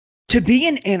To be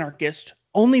an anarchist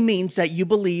only means that you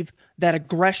believe that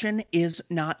aggression is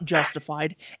not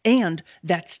justified and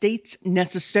that states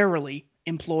necessarily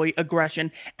employ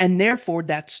aggression, and therefore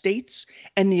that states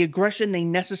and the aggression they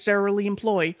necessarily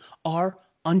employ are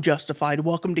unjustified.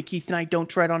 Welcome to Keith and I Don't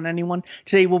Tread on Anyone.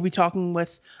 Today we'll be talking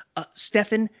with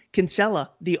Stephan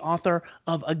Kinsella, the author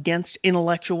of Against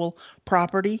Intellectual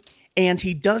Property. And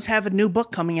he does have a new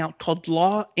book coming out called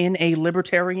Law in a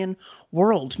Libertarian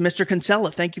World. Mr.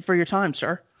 Kinsella, thank you for your time,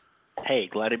 sir. Hey,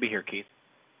 glad to be here, Keith.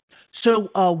 So,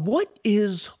 what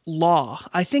is law?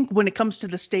 I think when it comes to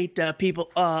the state,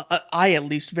 I at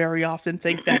least very often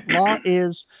think that law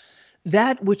is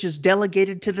that which is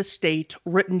delegated to the state,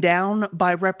 written down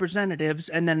by representatives,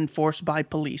 and then enforced by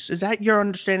police. Is that your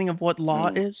understanding of what law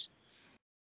is?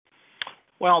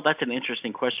 Well, that's an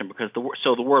interesting question because the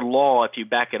word law, if you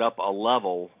back it up a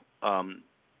level,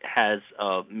 has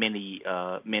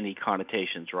many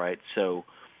connotations, right? So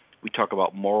we talk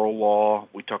about moral law,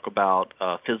 we talk about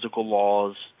physical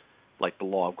laws, like the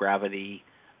law of gravity.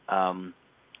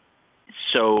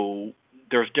 So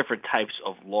there's different types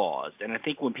of laws, and I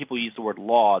think when people use the word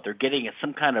law, they're getting at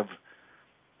some kind of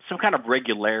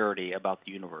regularity about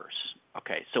the universe.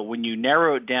 Okay, so when you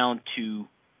narrow it down to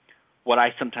what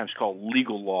I sometimes call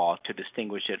legal law to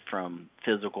distinguish it from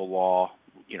physical law,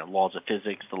 laws of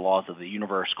physics, the laws of the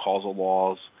universe, causal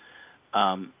laws.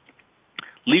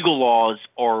 Legal laws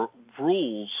are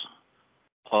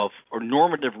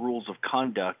normative rules of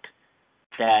conduct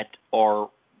that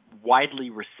are widely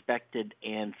respected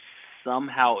and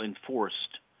somehow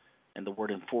enforced. And the word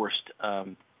enforced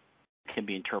can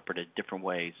be interpreted different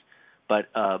ways. But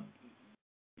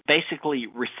basically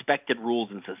respected rules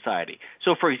in society.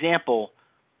 So, for example,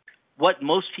 what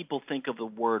most people think of the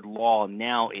word law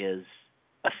now is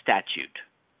a statute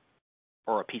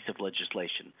or a piece of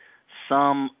legislation,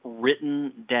 some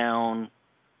written down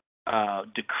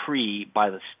decree by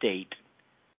the state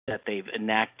that they've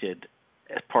enacted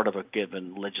as part of a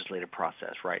given legislative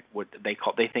process, right? What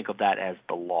they think of that as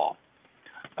the law,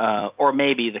 or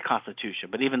maybe the Constitution,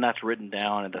 but even that's written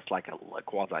down and that's like a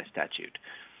quasi statute.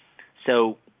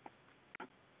 So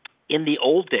in the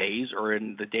old days, or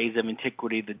in the days of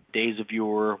antiquity, the days of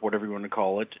yore, whatever you want to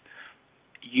call it,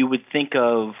 you would think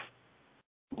of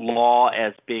law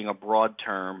as being a broad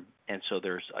term. And so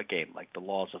there's, again, like the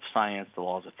laws of science, the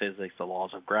laws of physics, the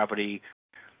laws of gravity.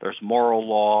 There's moral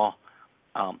law.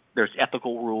 There's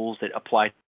ethical rules that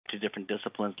apply to different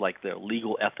disciplines, like the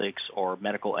legal ethics or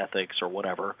medical ethics or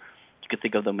whatever. You could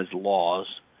think of them as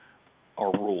laws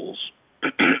or rules.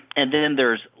 And then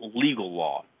there's legal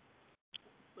law,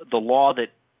 the law that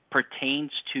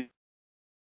pertains to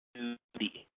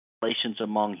the relations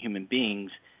among human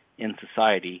beings in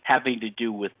society, having to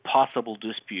do with possible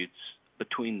disputes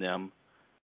between them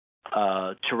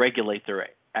to regulate their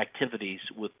activities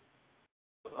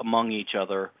among each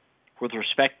other with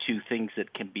respect to things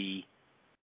that can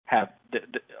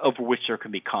over which there can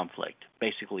be conflict,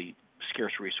 basically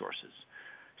scarce resources.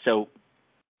 So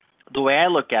the way I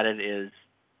look at it is,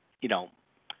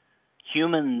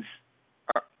 humans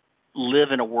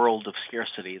live in a world of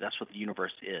scarcity. That's what the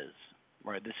universe is,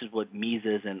 right? This is what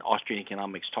Mises and Austrian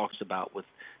economics talks about with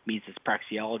Mises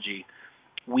praxeology.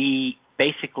 We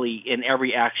basically, in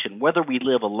every action, whether we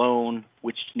live alone,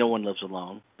 which no one lives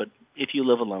alone, but if you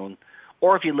live alone,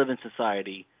 or if you live in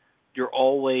society, you're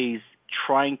always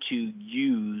trying to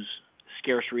use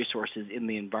scarce resources in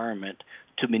the environment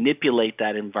to manipulate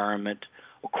that environment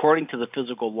according to the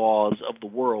physical laws of the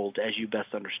world as you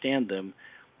best understand them,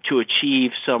 to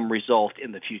achieve some result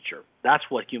in the future. That's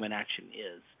what human action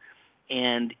is.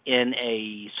 And in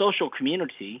a social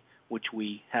community, which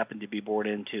we happen to be born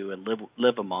into and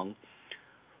live among,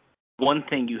 one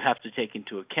thing you have to take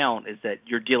into account is that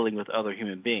you're dealing with other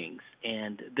human beings.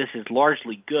 And this is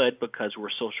largely good because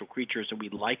we're social creatures and we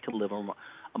like to live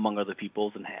among other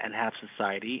peoples and have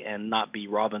society and not be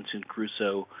Robinson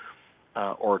Crusoe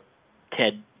or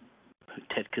Ted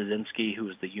Kaczynski, who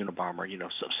was the Unabomber,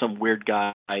 some weird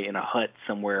guy in a hut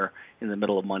somewhere in the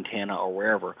middle of Montana or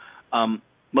wherever.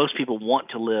 Most people want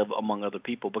to live among other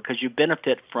people because you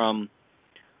benefit from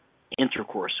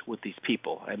intercourse with these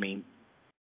people. I mean,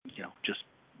 just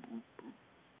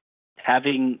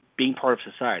being part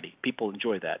of society. People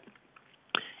enjoy that.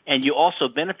 And you also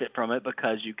benefit from it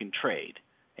because you can trade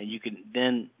and you can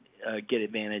then get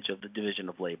advantage of the division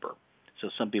of labor. So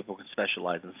some people can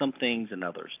specialize in some things and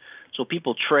others. So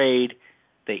people trade,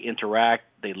 they interact,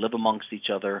 they live amongst each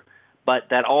other, but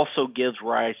that also gives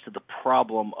rise to the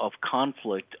problem of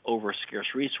conflict over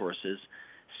scarce resources.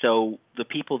 So the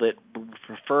people that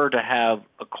prefer to have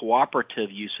a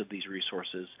cooperative use of these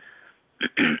resources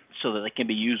so that they can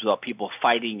be used without people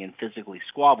fighting and physically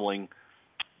squabbling,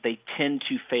 they tend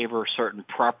to favor certain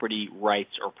property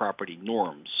rights or property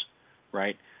norms,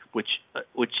 right? Which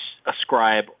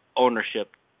ascribe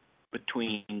ownership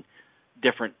between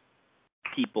different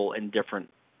people and different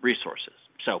resources.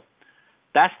 So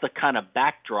that's the kind of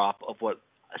backdrop of what.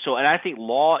 So, and I think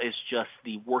law is just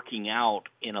the working out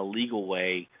in a legal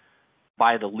way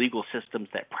by the legal systems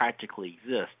that practically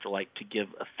exist, like to give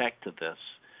effect to this.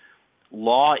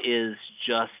 Law is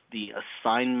just the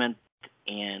assignment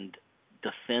and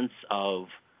defense of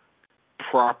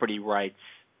property rights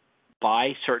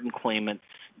by certain claimants,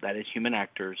 that is human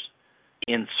actors,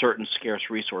 in certain scarce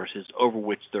resources over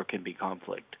which there can be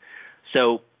conflict.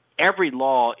 So every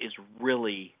law is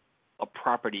really a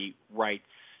property rights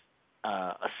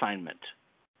assignment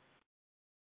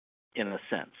in a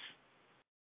sense.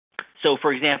 So,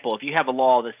 for example, if you have a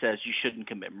law that says you shouldn't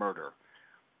commit murder,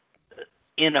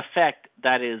 in effect,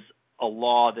 that is a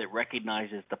law that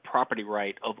recognizes the property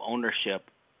right of ownership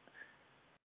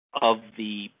of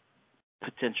the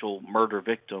potential murder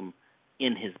victim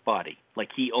in his body,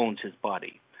 like he owns his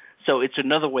body. So it's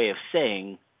another way of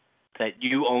saying that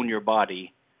you own your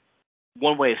body.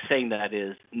 One way of saying that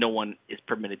is no one is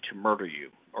permitted to murder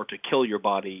you or to kill your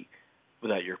body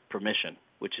without your permission,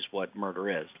 which is what murder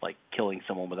is, like killing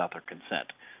someone without their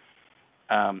consent.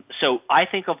 So I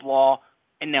think of law,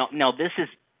 and now this is,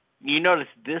 you notice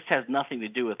this has nothing to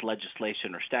do with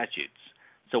legislation or statutes.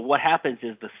 So what happens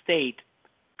is the state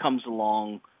comes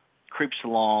along, creeps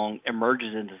along,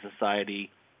 emerges into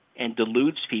society, and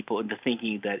deludes people into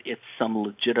thinking that it's some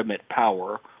legitimate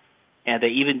power, and they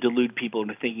even delude people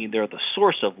into thinking they're the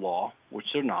source of law,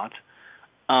 which they're not,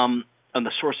 and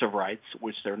the source of rights,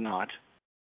 which they're not.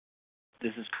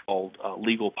 This is called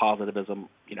legal positivism,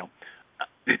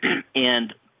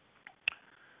 and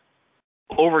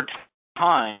over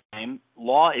time,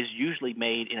 law is usually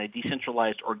made in a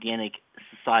decentralized, organic,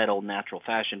 societal, natural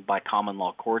fashion by common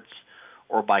law courts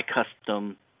or by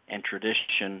custom and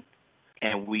tradition.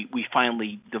 And we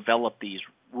finally develop these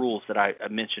rules that I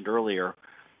mentioned earlier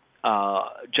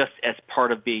just as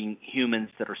part of being humans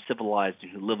that are civilized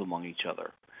and who live among each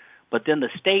other. But then the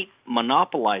state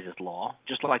monopolizes law,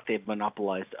 just like they've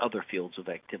monopolized other fields of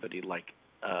activity like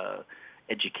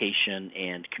education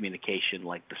and communication.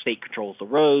 Like the state controls the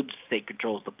roads, the state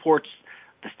controls the ports,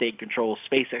 the state controls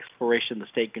space exploration, the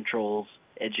state controls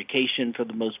education for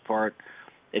the most part,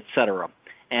 etc.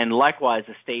 And likewise,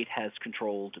 the state has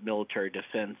controlled military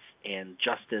defense and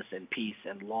justice and peace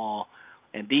and law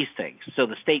and these things. So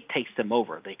the state takes them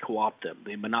over. They co-opt them.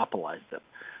 They monopolize them.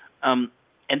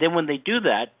 And then when they do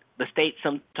that, the state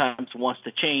sometimes wants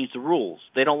to change the rules.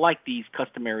 They don't like these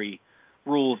customary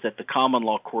rules that the common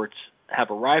law courts have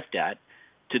arrived at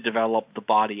to develop the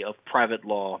body of private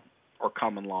law or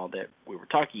common law that we were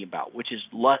talking about, which is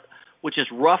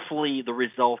roughly the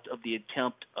result of the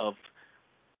attempt of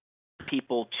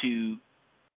people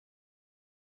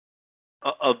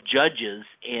of judges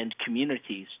and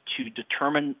communities to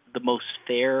determine the most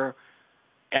fair,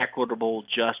 equitable,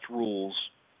 just rules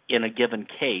in a given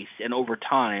case, and over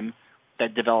time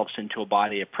that develops into a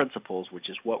body of principles, which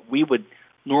is what we would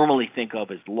normally think of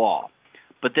as law.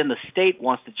 But then the state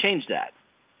wants to change that.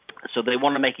 So they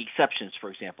want to make exceptions.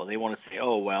 For example, they want to say,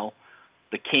 "Oh well,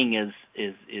 the king is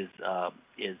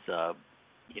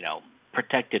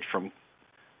protected from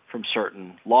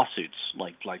certain lawsuits,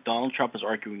 like Donald Trump is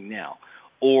arguing now,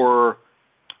 or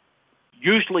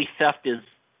usually theft is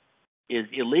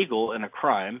illegal and a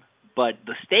crime, but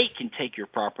the state can take your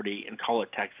property and call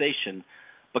it taxation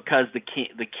because the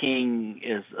king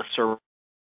is a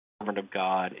servant of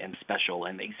God and special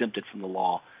and exempted from the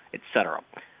law, etc."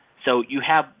 So you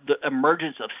have the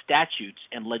emergence of statutes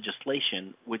and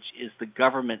legislation, which is the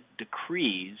government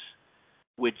decrees,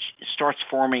 which starts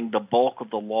forming the bulk of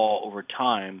the law over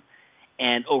time.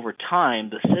 And over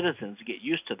time, the citizens get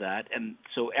used to that. And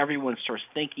so everyone starts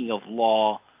thinking of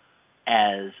law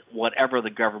as whatever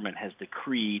the government has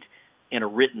decreed in a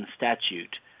written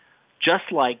statute.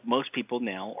 Just like most people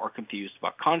now are confused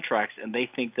about contracts, and they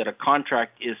think that a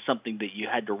contract is something that you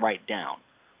had to write down.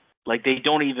 Like they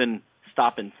don't even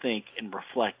stop and think and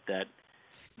reflect that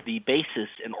the basis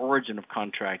and origin of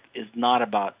contract is not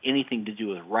about anything to do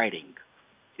with writing.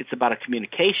 It's about a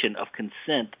communication of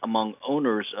consent among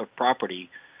owners of property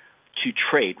to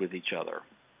trade with each other.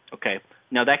 Okay.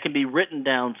 Now that can be written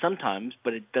down sometimes,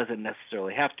 but it doesn't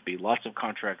necessarily have to be. Lots of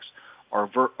contracts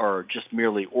are just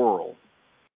merely oral,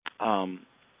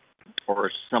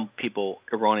 or some people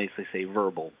erroneously say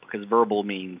verbal, because verbal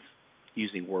means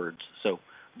using words. So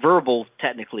verbal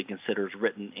technically considers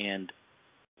written and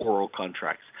oral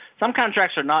contracts. Some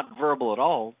contracts are not verbal at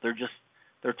all. They're just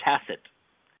They're tacit.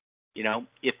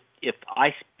 If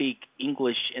I speak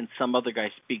English and some other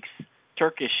guy speaks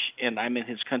Turkish and I'm in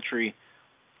his country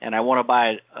and I want to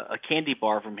buy a candy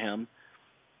bar from him,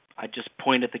 I just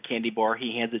point at the candy bar.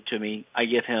 He hands it to me. I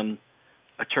give him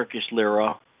a Turkish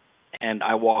lira, and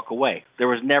I walk away. There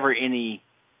was never any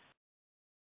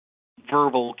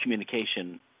verbal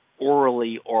communication,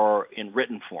 orally or in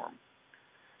written form.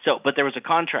 But there was a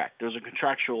contract. There was a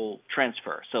contractual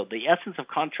transfer. So the essence of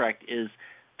contract is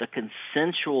the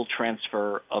consensual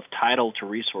transfer of title to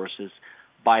resources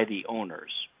by the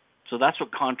owners. So that's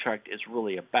what contract is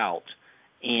really about.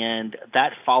 And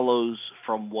that follows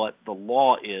from what the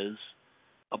law is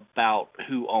about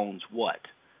who owns what.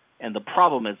 And the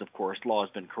problem is, of course, law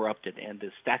has been corrupted, and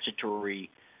the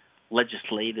statutory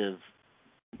legislative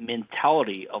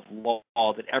mentality of law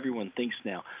that everyone thinks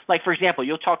now. Like, for example,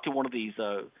 you'll talk to one of these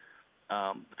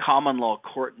common law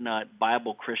court nut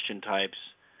Bible Christian types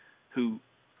who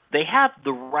they have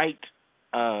the right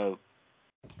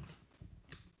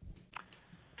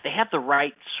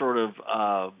sort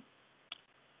of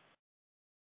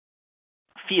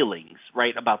feelings,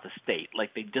 right, about the state,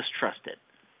 like they distrust it.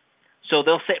 So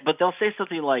they'll say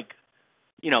something like,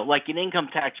 like an income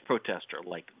tax protester,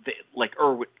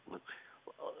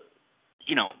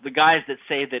 the guys that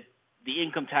say that the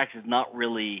income tax is not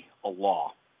really a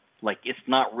law, like it's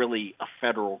not really a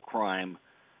federal crime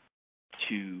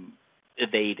to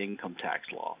evade income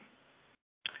tax law.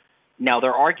 Now,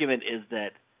 their argument is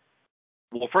that,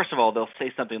 well, first of all, they'll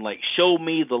say something like, show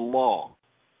me the law.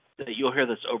 You'll hear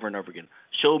this over and over again.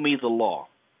 Show me the law.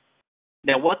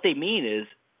 Now, what they mean is,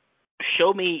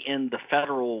 show me in the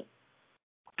federal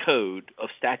code of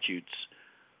statutes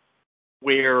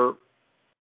where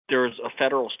there's a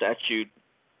federal statute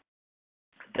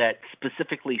that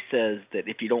specifically says that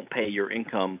if you don't pay your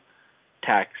income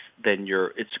tax, then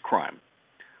it's a crime.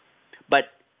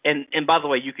 But and by the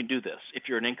way, you can do this. If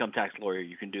you're an income tax lawyer,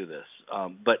 you can do this.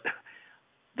 But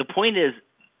the point is,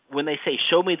 when they say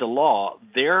show me the law,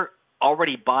 they're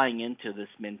already buying into this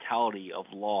mentality of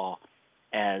law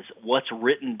as what's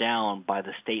written down by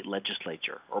the state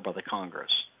legislature or by the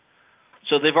Congress.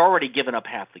 So they've already given up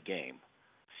half the game.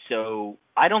 So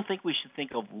I don't think we should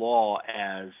think of law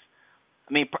as,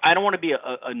 I don't want to be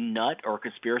a nut or a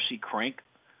conspiracy crank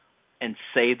and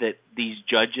say that these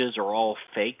judges are all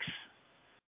fakes,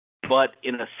 but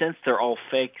in a sense they're all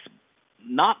fakes,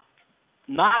 not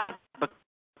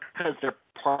because they're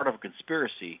part of a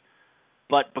conspiracy,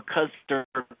 but because they're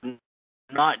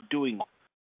not doing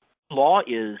law.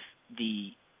 Is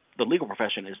the legal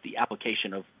profession is the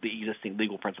application of the existing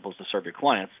legal principles to serve your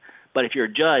clients. But if you're a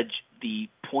judge, the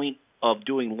point of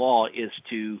doing law is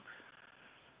to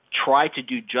try to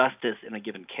do justice in a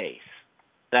given case.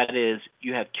 That is,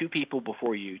 you have two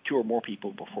or more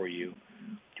people before you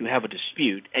who have a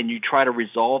dispute, and you try to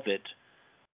resolve it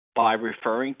by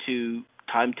referring to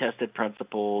time-tested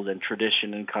principles and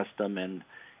tradition and custom and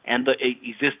the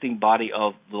existing body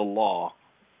of the law,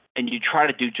 and you try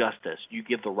to do justice. You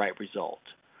give the right result.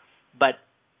 But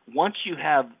once you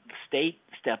have the state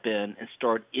step in and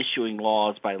start issuing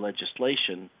laws by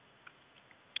legislation,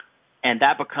 and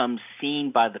that becomes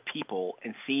seen by the people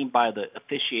and seen by the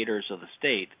officiators of the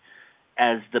state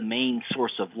as the main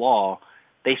source of law,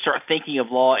 they start thinking of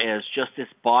law as just this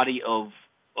body of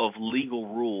legal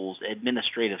rules,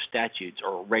 administrative statutes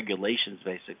or regulations,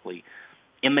 basically,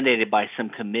 emanated by some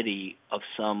committee of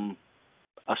some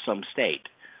state.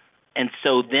 And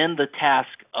so then the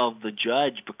task of the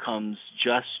judge becomes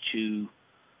just to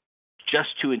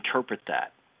interpret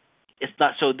that. It's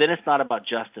not so. Then it's not about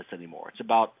justice anymore. It's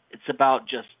about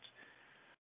just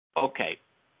okay.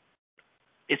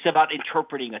 It's about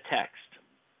interpreting a text.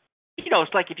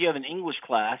 It's like if you have an English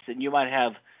class and you might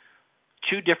have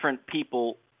two different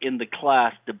people in the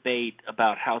class debate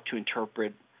about how to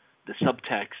interpret the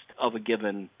subtext of a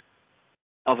given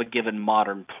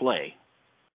modern play.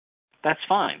 That's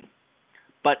fine.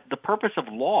 But the purpose of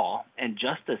law and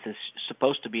justice is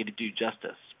supposed to be to do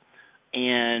justice.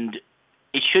 And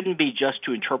it shouldn't be just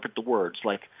to interpret the words.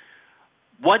 Like,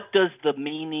 what does the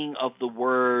meaning of the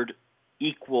word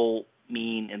equal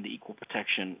mean in the Equal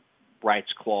Protection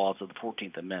Rights Clause of the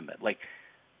 14th Amendment? Like,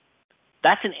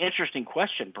 that's an interesting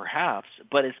question, perhaps,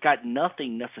 but it's got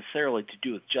nothing necessarily to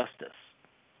do with justice.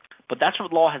 But that's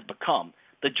what law has become.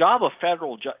 The job of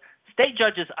state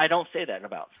judges, I don't say that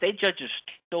about. State judges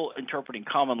still interpreting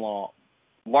common law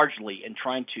largely and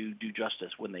trying to do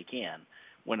justice when they can,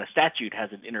 when a statute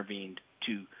hasn't intervened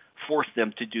to force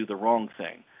them to do the wrong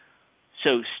thing.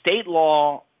 So state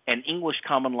law and English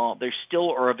common law, they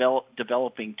still are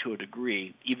developing to a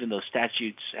degree, even though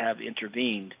statutes have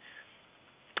intervened.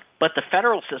 But the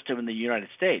federal system in the United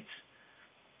States,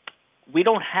 we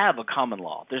don't have a common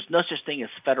law. There's no such thing as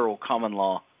federal common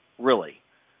law, really.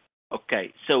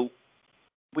 Okay, so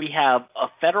we have a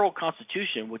federal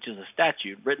constitution, which is a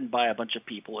statute written by a bunch of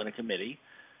people in a committee,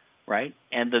 right?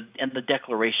 And the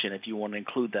Declaration, if you want to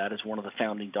include that as one of the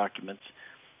founding documents.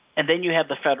 And then you have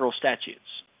the federal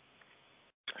statutes.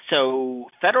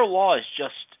 So federal law is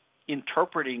just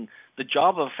interpreting. The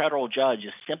job of a federal judge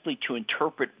is simply to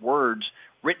interpret words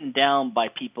written down by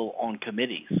people on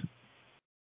committees,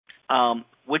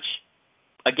 which,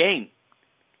 again,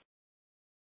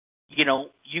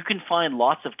 you can find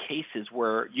lots of cases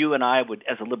where you and I would,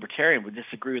 as a libertarian, would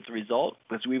disagree with the result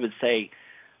because we would say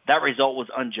that result was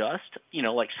unjust.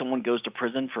 Like someone goes to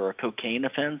prison for a cocaine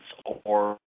offense,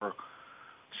 or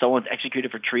someone's executed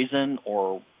for treason,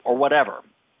 or whatever.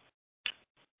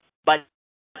 But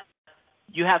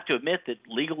you have to admit that,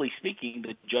 legally speaking,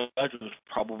 the judge was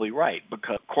probably right,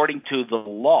 because according to the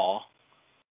law,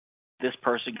 this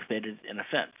person committed an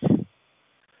offense.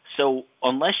 So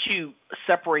unless you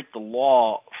separate the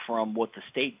law from what the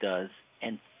state does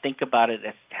and think about it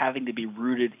as having to be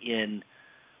rooted in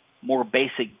more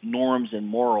basic norms and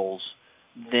morals,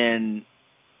 then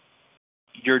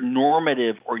your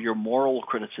normative or your moral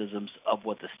criticisms of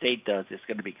what the state does is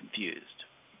going to be confused.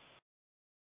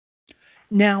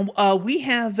 Now, we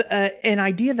have an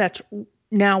idea that's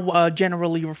now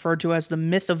generally referred to as the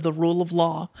myth of the rule of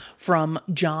law from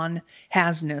John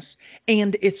Hasnas.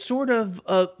 And it's sort of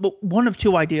one of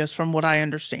two ideas from what I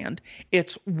understand.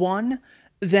 It's one,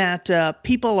 that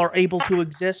people are able to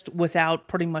exist without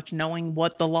pretty much knowing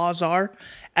what the laws are.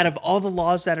 Out of all the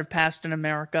laws that have passed in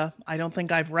America, I don't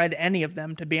think I've read any of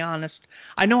them, to be honest.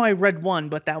 I know I read one,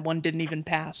 but that one didn't even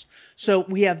pass. So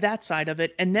we have that side of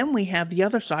it. And then we have the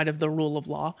other side of the rule of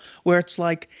law, where it's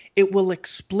like it will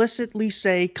explicitly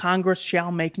say Congress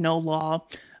shall make no law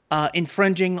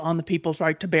infringing on the people's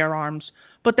right to bear arms,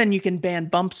 but then you can ban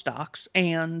bump stocks,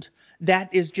 and that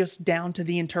is just down to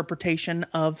the interpretation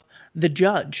of the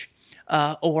judge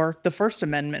or the First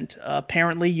Amendment.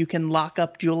 Apparently, you can lock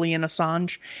up Julian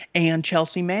Assange and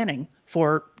Chelsea Manning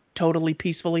for totally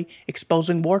peacefully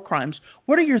exposing war crimes.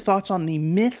 What are your thoughts on the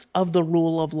myth of the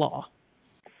rule of law?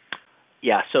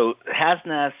 Yeah, so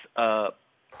Hasnas,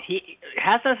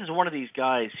 Hasnas is one of these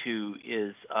guys who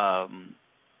is, I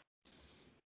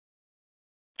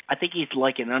think he's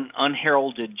like an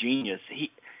unheralded genius.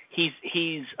 He's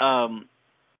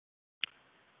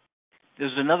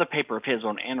there's another paper of his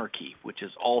on anarchy, which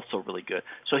is also really good.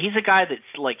 So he's a guy that's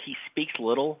like, he speaks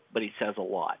little, but he says a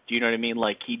lot. Do you know what I mean?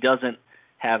 Like, he doesn't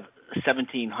have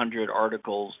 1,700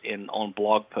 articles on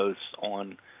blog posts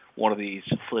on one of these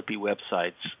flippy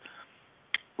websites.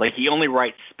 Like, he only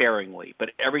writes sparingly,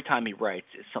 but every time he writes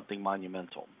is something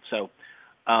monumental. So,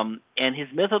 and his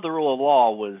myth of the rule of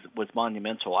law was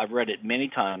monumental. I've read it many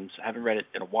times. I haven't read it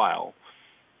in a while,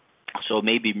 so it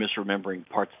may be misremembering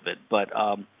parts of it. But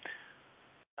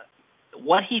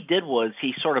what he did was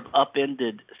he sort of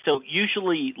upended. So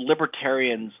usually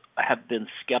libertarians have been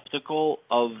skeptical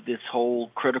of this whole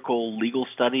critical legal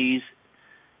studies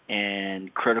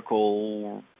and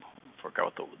critical, I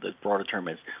forgot what the broader term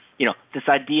is. This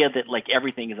idea that like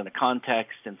everything is in a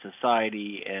context and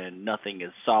society and nothing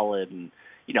is solid, and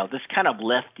this kind of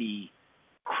lefty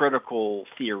critical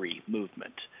theory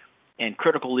movement, and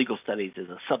critical legal studies is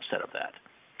a subset of that.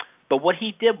 But what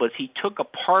he did was he took a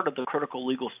part of the critical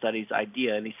legal studies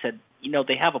idea and he said,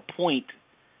 they have a point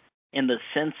in the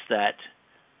sense that,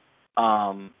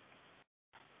 so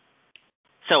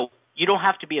you don't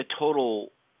have to be a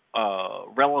total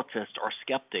relativist or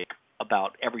skeptic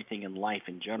about everything in life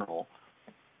in general,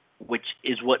 which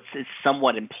is what is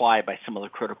somewhat implied by some of the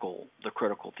critical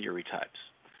theory types.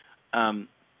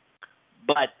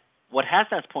 But what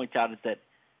Hasnas points out is that,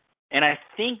 and I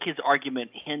think his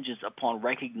argument hinges upon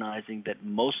recognizing that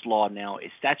most law now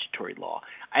is statutory law.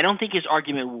 I don't think his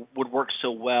argument would work so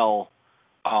well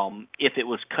if it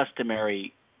was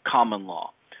customary common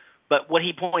law. But what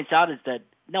he points out is that,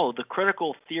 no, the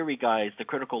critical theory guys, the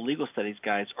critical legal studies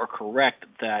guys are correct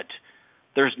that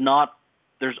there's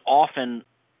often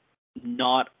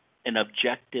not an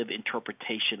objective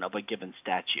interpretation of a given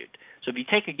statute. So if you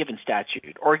take a given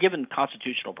statute or a given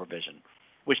constitutional provision,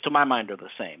 which to my mind are the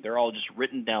same, they're all just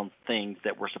written down things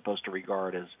that we're supposed to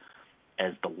regard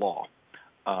as the law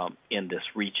in this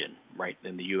region, right,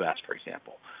 in the U.S., for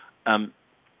example.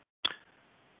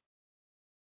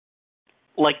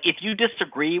 Like, if you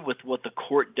disagree with what the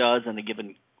court does in a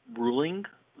given ruling,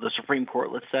 the Supreme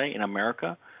Court, let's say, in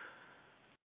America,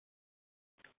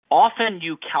 often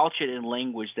you couch it in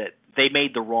language that they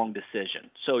made the wrong decision.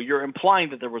 So you're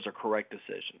implying that there was a correct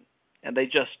decision. and they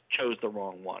just chose the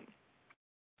wrong one.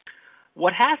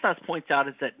 What Hassas points out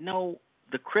is that no,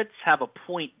 the critics have a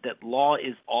point that law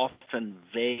is often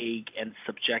vague and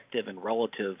subjective and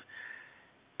relative,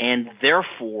 and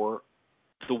therefore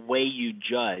the way you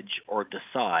judge or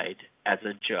decide as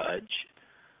a judge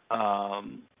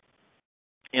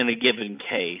in a given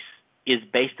case is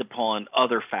based upon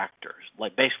other factors,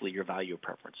 like basically your value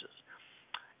preferences.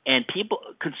 And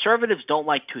conservatives don't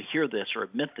like to hear this or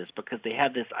admit this because they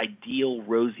have this ideal,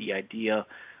 rosy idea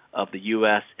of the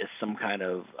U.S. as some kind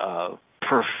of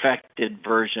perfected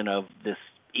version of this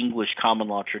English common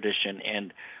law tradition,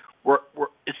 and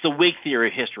it's the Whig theory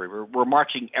of history. We're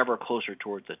marching ever closer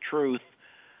towards the truth,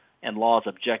 and law is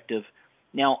objective.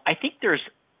 Now, I think there's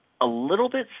a little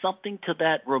bit something to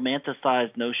that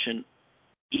romanticized notion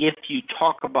if you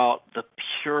talk about the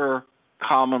pure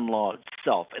common law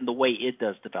itself and the way it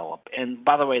does develop. And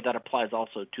by the way, that applies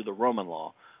also to the Roman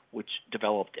law, which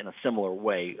developed in a similar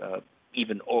way,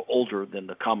 even older than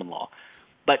the common law.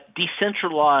 But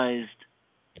decentralized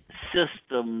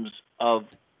systems of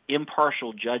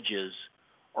impartial judges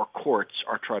or courts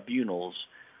or tribunals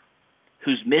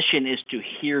whose mission is to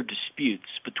hear disputes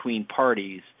between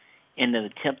parties in an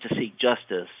attempt to seek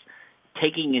justice,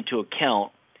 taking into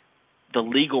account the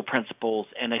legal principles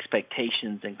and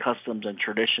expectations and customs and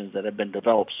traditions that have been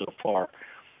developed so far,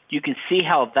 you can see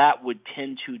how that would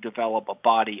tend to develop a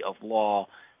body of law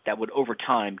that would over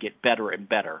time get better and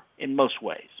better in most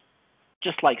ways.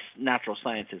 Just like natural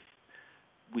sciences,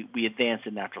 we advance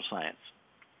in natural science.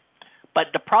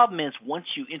 But the problem is once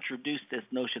you introduce this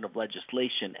notion of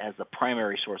legislation as the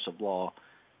primary source of law,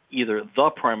 either the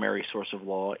primary source of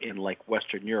law in like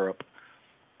Western Europe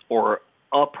or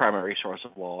a primary source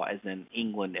of law as in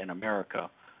England and America,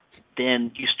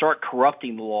 then you start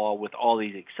corrupting the law with all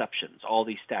these exceptions, all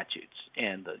these statutes,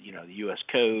 and the U.S.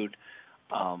 Code,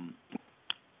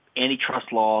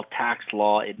 antitrust law, tax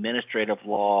law, administrative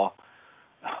law,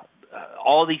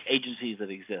 all these agencies that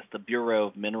exist, the Bureau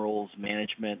of Minerals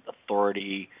Management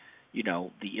Authority,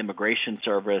 the Immigration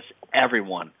Service,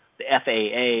 everyone, the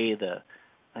FAA,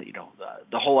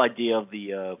 the whole idea of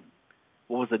the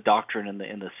what was the doctrine in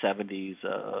the 70s,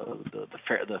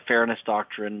 the fairness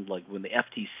doctrine, like when the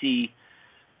FTC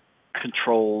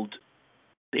controlled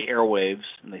the airwaves,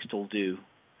 and they still do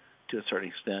to a certain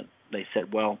extent. They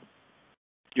said, well,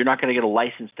 you're not going to get a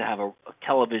license to have a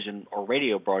television or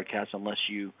radio broadcast unless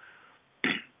you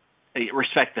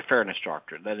respect the fairness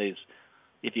doctrine. That is,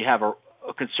 if you have a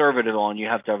conservative on, you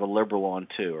have to have a liberal on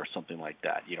too, or something like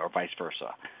that, or vice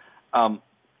versa,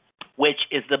 which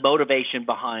is the motivation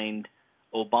behind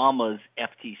Obama's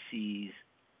FTC's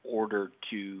order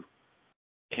to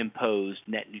impose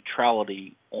net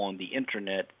neutrality on the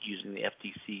internet using the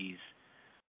FTC's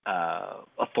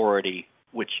authority,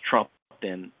 which Trump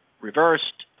then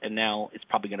reversed, and now it's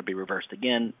probably going to be reversed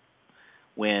again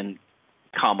when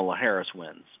Kamala Harris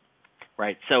wins,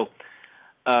 right? So,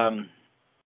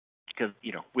 because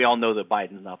we all know that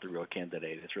Biden's not the real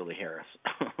candidate; it's really Harris.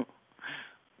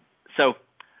 So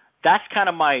that's kind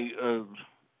of my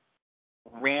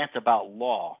rant about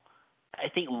law. I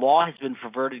think law has been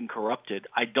perverted and corrupted.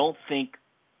 I don't think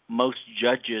most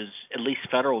judges, at least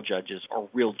federal judges, are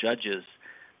real judges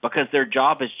because their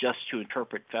job is just to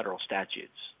interpret federal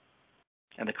statutes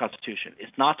and the Constitution.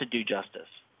 It's not to do justice.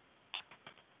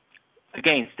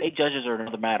 Again, state judges are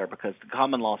another matter because the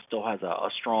common law still has a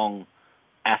strong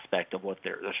aspect of what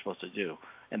they're supposed to do,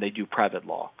 and they do private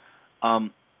law.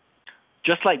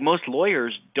 Just like most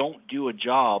lawyers don't do a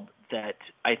job that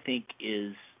I think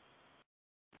is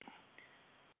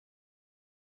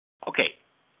okay.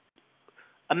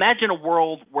 Imagine a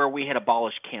world where we had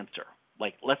abolished cancer.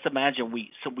 Like, let's imagine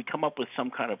we come up with some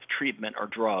kind of treatment or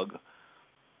drug,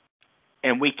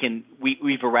 and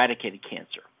we've eradicated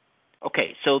cancer.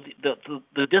 Okay, so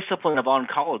the discipline of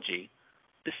oncology,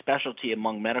 the specialty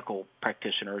among medical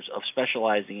practitioners of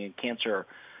specializing in cancer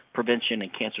prevention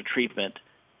and cancer treatment,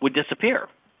 would disappear,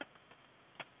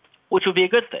 which would be a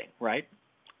good thing, right?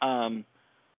 I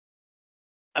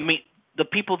mean, the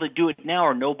people that do it now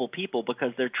are noble people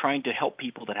because they're trying to help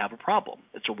people that have a problem.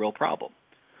 It's a real problem.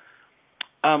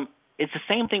 It's the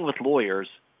same thing with lawyers.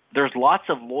 There's lots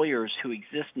of lawyers who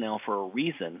exist now for a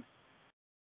reason,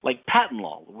 like patent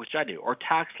law, which I do, or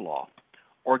tax law,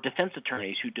 or defense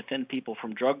attorneys who defend people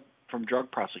from drug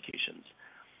prosecutions.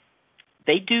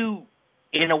 They do,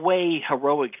 in a way,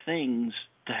 heroic things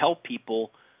to help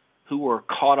people who are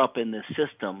caught up in this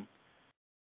system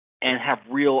and have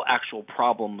real actual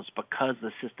problems because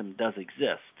the system does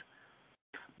exist.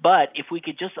 But if we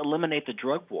could just eliminate the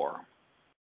drug war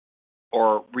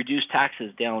or reduce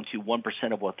taxes down to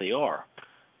 1% of what they are,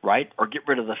 right, or get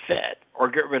rid of the Fed, or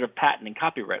get rid of patent and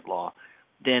copyright law,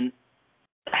 then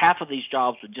half of these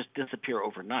jobs would just disappear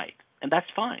overnight. And that's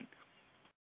fine,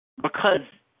 because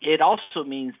it also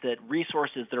means that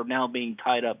resources that are now being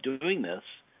tied up doing this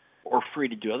are free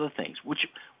to do other things, which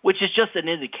is just an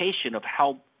indication of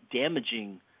how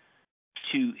damaging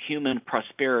to human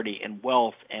prosperity and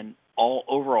wealth and all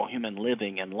overall human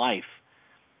living and life,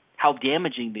 how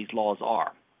damaging these laws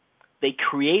are. They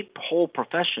create whole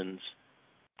professions,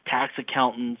 tax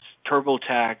accountants,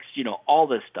 TurboTax, all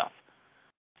this stuff,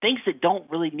 things that don't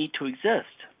really need to exist.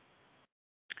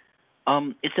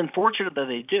 It's unfortunate that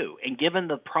they do, and given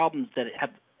the problems that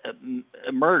have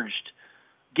emerged,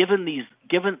 given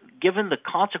the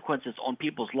consequences on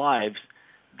people's lives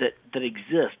that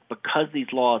exist because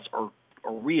these laws are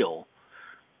real,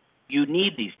 you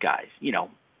need these guys.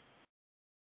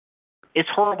 It's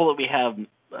horrible that we have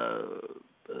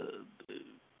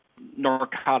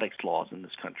narcotics laws in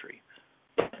this country.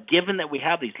 But given that we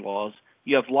have these laws,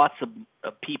 you have lots of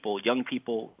people,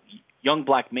 young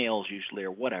black males usually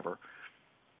or whatever,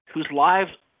 whose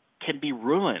lives can be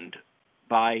ruined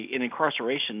by an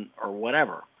incarceration or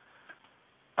whatever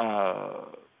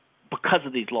because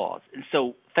of these laws. And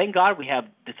so thank God we have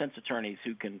defense attorneys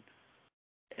who can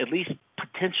at least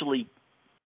potentially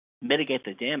mitigate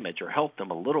the damage or help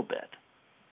them a little bit.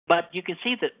 But you can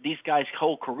see that these guys'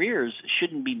 whole careers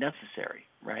shouldn't be necessary,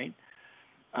 right?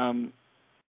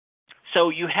 So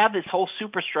you have this whole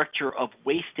superstructure of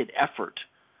wasted effort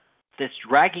that's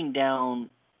dragging down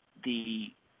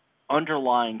the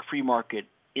underlying free market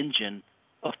engine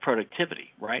of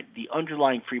productivity, right? The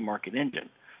underlying free market engine.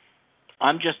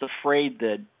 I'm just afraid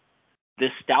that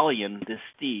this stallion, this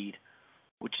steed,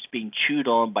 which is being chewed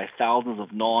on by thousands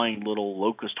of gnawing little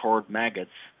locust horde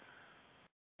maggots,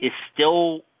 is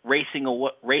still racing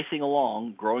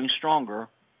along, growing stronger,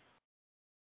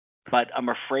 but I'm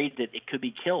afraid that it could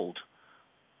be killed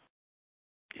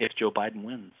if Joe Biden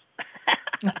wins.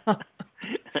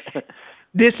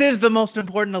 This is the most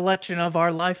important election of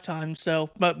our lifetime, so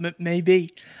but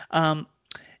maybe.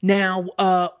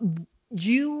 Now,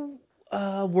 you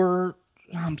were.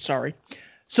 I'm sorry.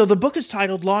 So the book is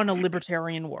titled "Law in a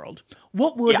Libertarian World."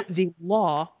 What would the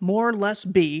law more or less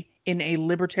be in a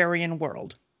libertarian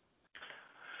world?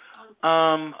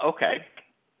 Okay.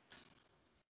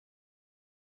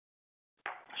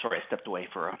 Sorry, I stepped away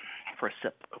for a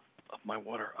sip of my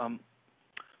water.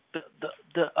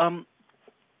 The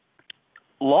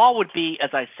law would be,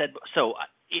 as I said, so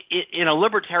in a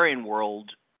libertarian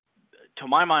world, to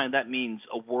my mind, that means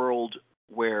a world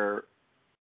where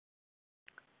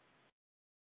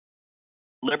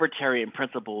libertarian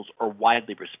principles are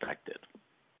widely respected.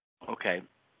 Okay.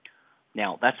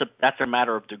 Now, that's a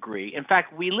matter of degree. In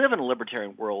fact, we live in a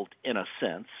libertarian world in a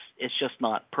sense. It's just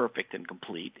not perfect and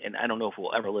complete, and I don't know if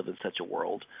we'll ever live in such a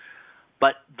world.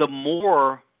 But the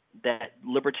more that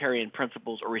libertarian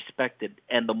principles are respected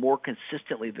and the more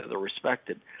consistently that they're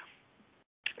respected,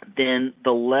 then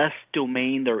the less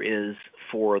domain there is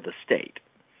for the state.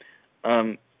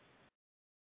 I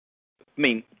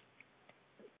mean,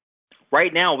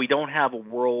 right now we don't have a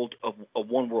world of a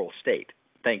one world state,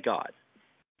 thank God.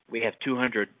 We have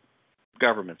 200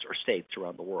 governments or states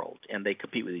around the world, and they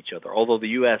compete with each other. Although the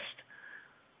U.S.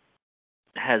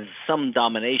 has some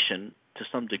domination to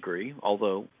some degree,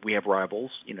 although we have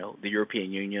rivals, the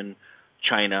European Union,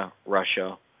 China,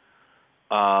 Russia,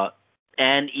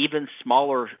 and even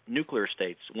smaller nuclear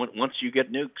states. Once you get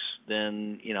nukes,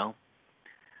 then,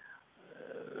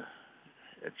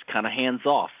 it's kind of hands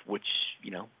off, which,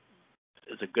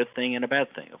 is a good thing and a bad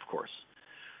thing, of course.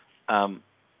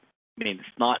 I mean,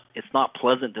 it's not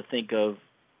pleasant to think of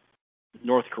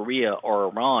North Korea or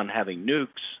Iran having nukes.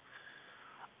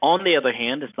 On the other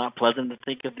hand, it's not pleasant to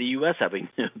think of the U.S. having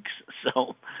nukes.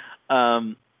 So,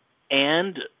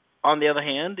 and on the other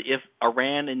hand, if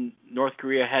Iran and North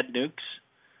Korea had nukes,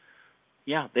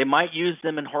 yeah, they might use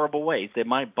them in horrible ways. They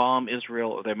might bomb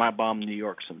Israel or they might bomb New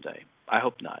York someday. I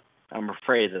hope not. I'm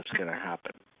afraid that's going to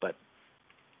happen. But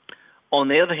on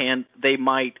the other hand, we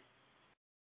might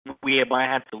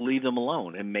have to leave them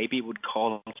alone, and maybe it would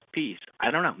cause peace. I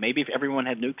don't know. Maybe if everyone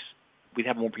had nukes, we'd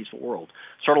have a more peaceful world.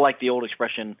 Sort of like the old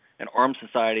expression, an armed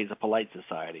society is a polite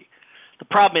society. The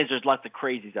problem is there's lots of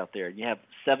crazies out there. You have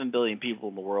 7 billion people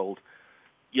in the world.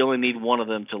 You only need one of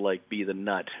them to be the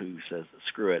nut who says,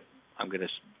 "Screw it, I'm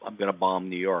gonna bomb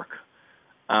New York."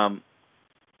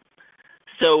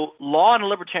 So law in a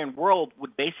libertarian world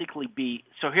would basically be.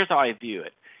 So here's how I view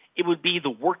it. It would be the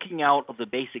working out of the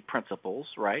basic principles,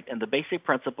 right? And the basic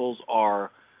principles are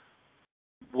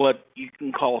what you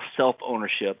can call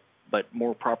self-ownership, but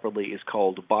more properly is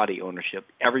called body ownership.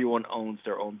 Everyone owns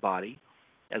their own body.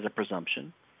 as a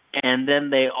presumption. And then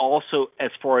they also,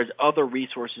 as far as other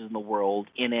resources in the world,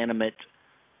 inanimate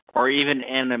or even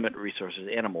animate resources,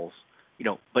 animals,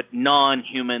 but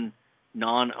non-human,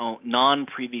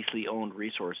 non-previously owned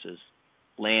resources,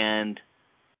 land,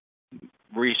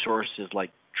 resources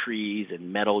like trees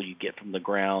and metal you get from the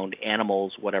ground,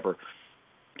 animals, whatever.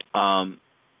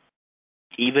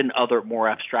 Even other more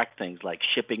abstract things like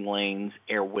shipping lanes,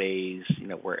 airways,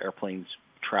 where airplanes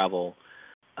travel,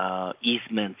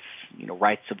 easements,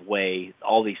 rights of way,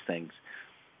 all these things.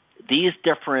 These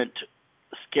different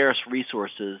scarce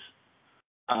resources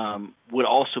would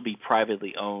also be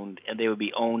privately owned, and they would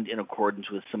be owned in accordance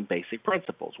with some basic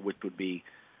principles, which would be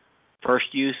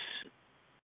first use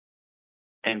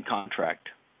and contract.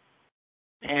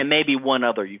 And maybe one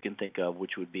other you can think of,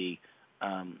 which would be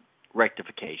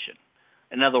rectification.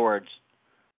 In other words,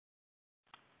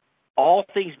 all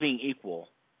things being equal,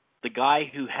 the guy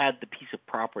who had the piece of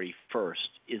property first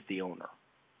is the owner,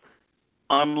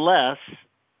 unless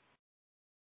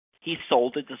he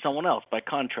sold it to someone else by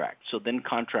contract. So then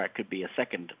contract could be a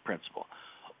second principle.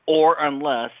 Or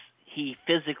unless he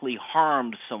physically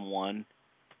harmed someone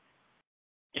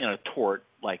in a tort,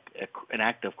 like an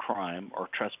act of crime or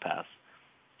trespass,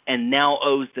 and now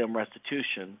owes them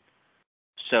restitution.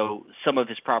 So some of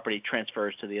his property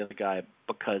transfers to the other guy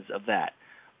because of that.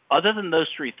 Other than those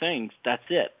three things, that's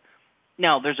it.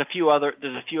 Now there's a few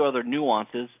other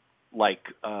nuances like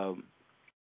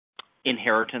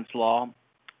inheritance law,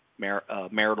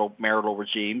 marital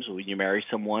regimes when you marry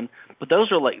someone, but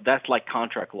that's like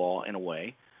contract law in a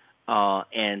way,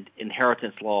 and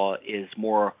inheritance law is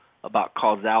more about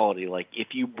causality. Like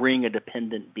if you bring a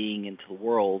dependent being into the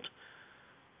world,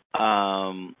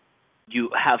 you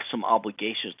have some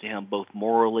obligations to him, both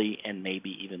morally and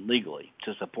maybe even legally,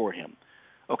 to support him.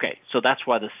 Okay, so that's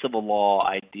why the civil law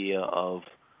idea of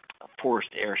forced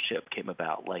heirship came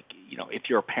about. Like, if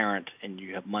you're a parent and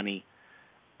you have money,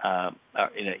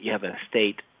 you have an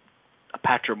estate, a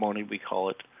patrimony, we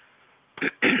call it,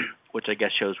 which I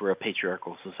guess shows we're a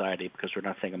patriarchal society because we're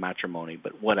not saying a matrimony,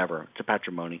 but whatever, it's a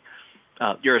patrimony.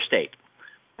 Your estate.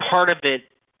 Part of it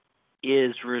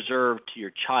is reserved to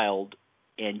your child,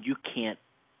 and you can't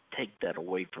take that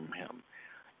away from him.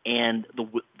 And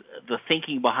the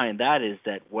thinking behind that is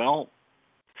that, well,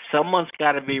 someone's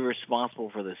got to be responsible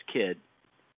for this kid.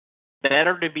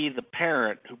 Better to be the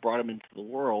parent who brought him into the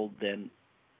world than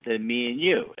me and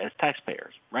you as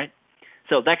taxpayers, right?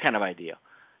 So that kind of idea.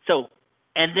 So,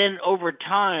 and then over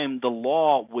time, the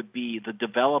law would be the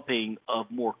developing of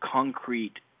more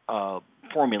concrete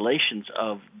formulations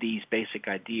of these basic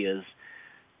ideas,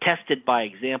 tested by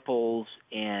examples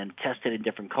and tested in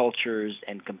different cultures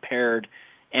and compared.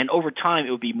 And over time,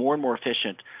 it would be more and more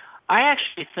efficient. I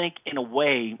actually think, in a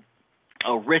way,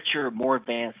 a richer, more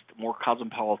advanced, more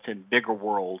cosmopolitan, bigger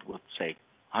world with, say,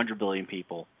 100 billion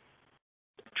people,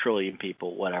 trillion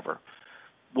people, whatever,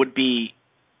 would be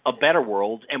a better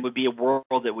world and would be a world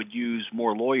that would use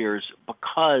more lawyers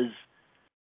because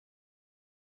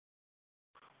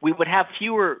we would have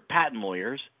fewer patent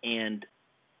lawyers and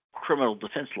criminal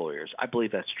defense lawyers. I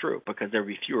believe that's true because there would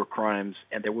be fewer crimes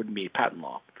and there wouldn't be a patent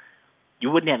law. You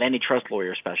wouldn't have any trust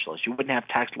lawyer specialists. You wouldn't have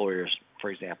tax lawyers,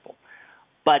 for example.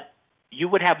 But you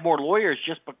would have more lawyers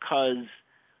just because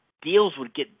deals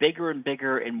would get bigger and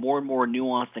bigger and more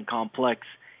nuanced and complex.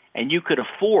 And you could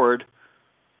afford,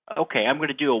 okay, I'm going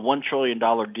to do a $1 trillion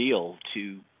deal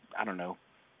to, I don't know,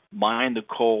 mine the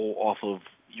coal off of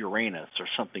Uranus or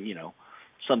something,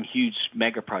 some huge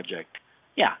mega project.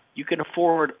 Yeah, you can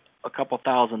afford a couple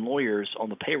thousand lawyers on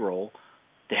the payroll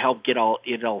to help get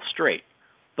it all straight.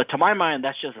 But to my mind,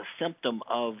 that's just a symptom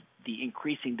of the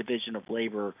increasing division of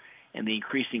labor and the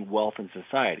increasing wealth in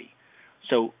society.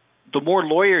 So the more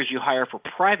lawyers you hire for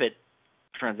private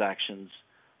transactions,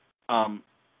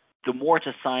 the more it's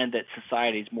a sign that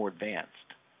society is more advanced,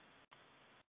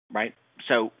 right?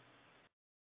 So,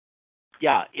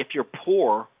 yeah, if you're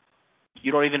poor,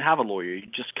 you don't even have a lawyer. You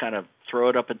just kind of throw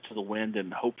it up into the wind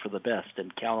and hope for the best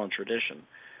and count on tradition.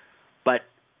 But,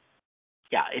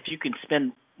 yeah, if you can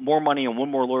spend more money on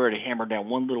one more lawyer to hammer down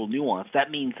one little nuance,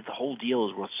 that means that the whole deal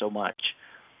is worth so much.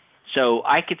 So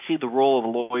I could see the role of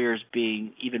lawyers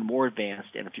being even more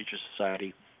advanced in a future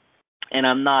society. And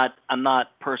I'm not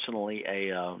personally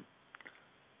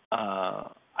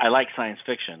I like science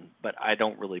fiction, but I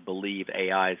don't really believe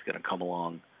AI is going to come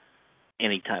along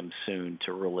anytime soon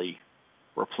to really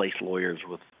replace lawyers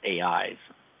with AIs.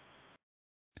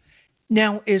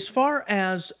 Now, as far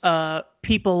as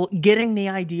people getting the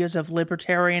ideas of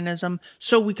libertarianism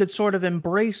so we could sort of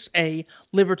embrace a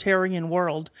libertarian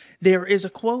world, there is a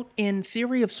quote in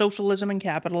Theory of Socialism and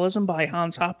Capitalism by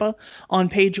Hans Hoppe on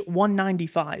page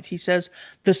 195. He says,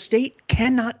 "The state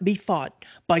cannot be fought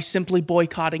by simply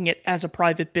boycotting it as a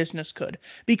private business could,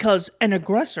 because an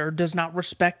aggressor does not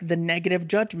respect the negative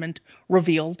judgment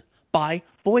revealed by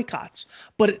boycotts.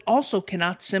 But it also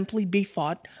cannot simply be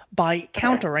fought by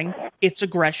countering its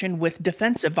aggression with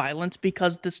defensive violence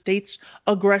because the state's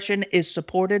aggression is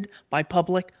supported by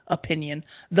public opinion.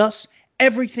 Thus,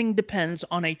 everything depends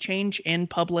on a change in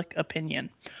public opinion."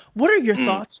 What are your Mm.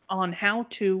 thoughts on how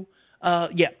to,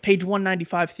 page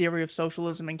 195, Theory of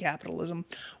Socialism and Capitalism.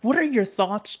 What are your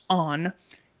thoughts on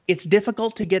it's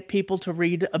difficult to get people to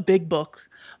read a big book,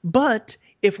 but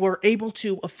if we're able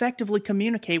to effectively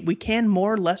communicate, we can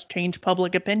more or less change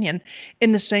public opinion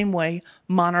in the same way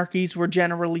monarchies were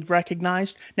generally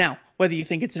recognized. Now, whether you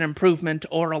think it's an improvement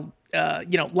or a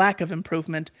lack of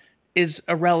improvement is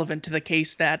irrelevant to the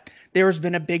case that there has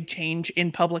been a big change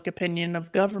in public opinion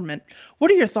of government.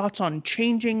 What are your thoughts on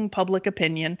changing public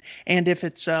opinion and if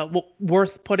it's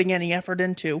worth putting any effort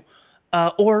into?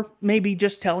 Or maybe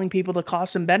just telling people the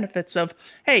costs and benefits of,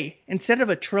 hey, instead of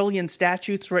a trillion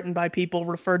statutes written by people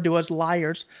referred to as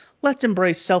liars, let's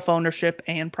embrace self ownership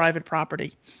and private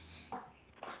property.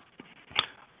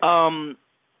 Um,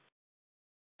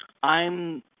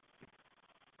 I'm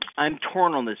I'm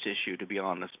torn on this issue, to be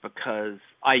honest, because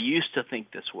I used to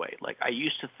think this way. Like, I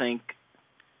used to think,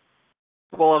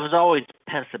 well, I was always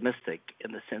pessimistic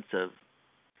in the sense of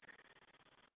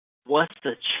what's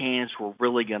the chance we're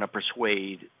really going to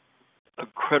persuade a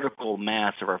critical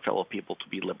mass of our fellow people to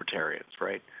be libertarians,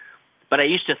 right? But I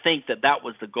used to think that that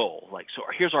was the goal. Like, so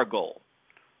here's our goal.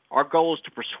 Our goal is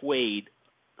to persuade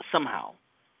somehow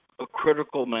a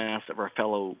critical mass of our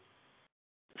fellow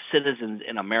citizens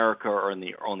in America or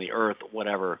on the earth,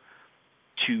 whatever,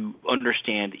 to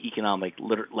understand economic,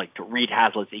 like to read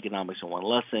Hazlitt's Economics in One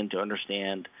Lesson, to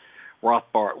understand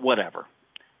Rothbard, whatever.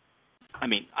 I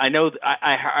mean, I know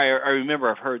I remember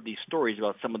I've heard these stories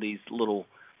about some of these little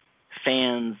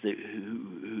fans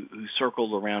who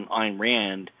circled around Ayn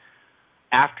Rand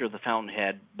after the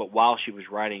Fountainhead, but while she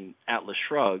was writing Atlas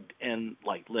Shrugged, and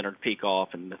like Leonard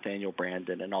Peikoff and Nathaniel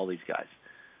Branden and all these guys,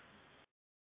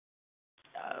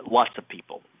 lots of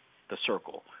people, the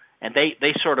circle, and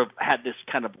they sort of had this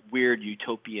kind of weird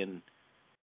utopian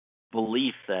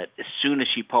belief that as soon as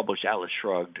she published Atlas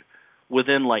Shrugged,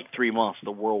 within like 3 months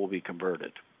the world will be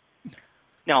converted.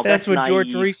 Now That's that's what George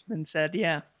naive. Reisman said,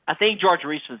 yeah. I think George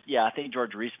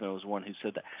Reisman was the one who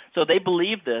said that. So they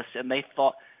believed this, and they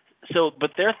thought so.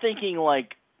 But they're thinking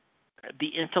like the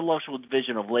intellectual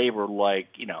division of labor, like,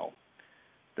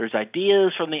 there's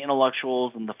ideas from the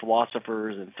intellectuals and the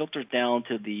philosophers, and filters down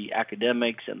to the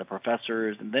academics and the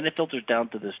professors, and then it filters down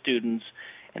to the students,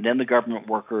 and then the government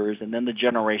workers, and then the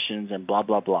generations, and blah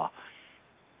blah blah.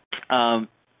 Um,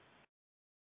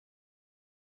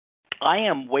 I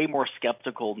am way more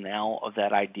skeptical now of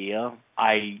that idea.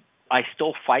 I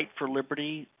still fight for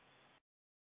liberty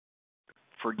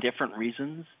for different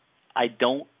reasons. I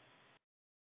don't.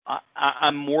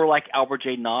 I'm more like Albert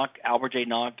J. Nock. Albert J.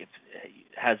 Nock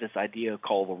has this idea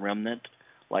called the remnant.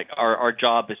 Like our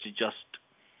job is to just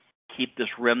keep this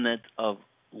remnant of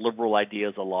liberal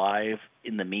ideas alive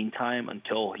in the meantime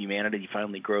until humanity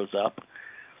finally grows up.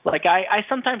 Like I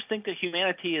sometimes think that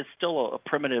humanity is still a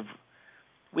primitive.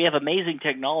 We have amazing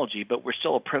technology, but we're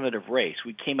still a primitive race.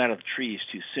 We came out of the trees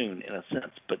too soon, in a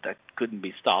sense, but that couldn't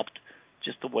be stopped,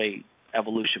 just the way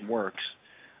evolution works.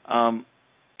 Um,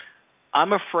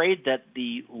 I'm afraid that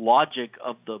the logic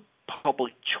of the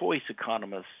public choice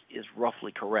economists is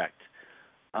roughly correct.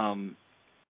 Um,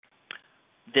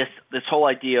 this whole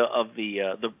idea of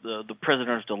the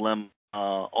prisoner's dilemma,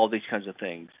 all these kinds of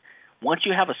things. Once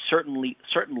you have a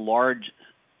certain large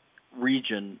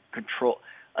region control,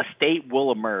 a state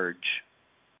will emerge.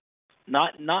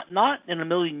 Not in a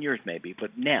million years maybe,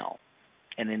 but now,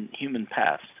 and in human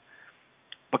past,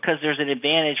 because there's an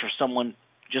advantage for someone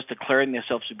just declaring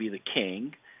themselves to be the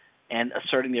king and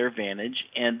asserting their advantage,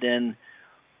 and then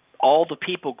all the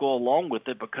people go along with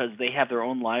it because they have their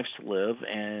own lives to live,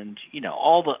 and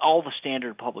all the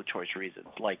standard public choice reasons.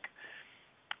 Like,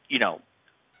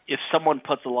 if someone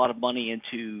puts a lot of money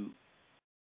into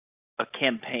a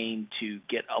campaign to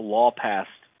get a law passed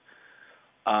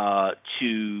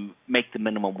to make the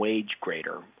minimum wage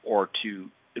greater or to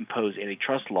impose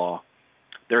antitrust law,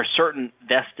 there are certain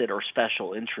vested or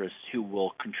special interests who will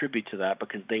contribute to that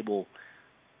because they will,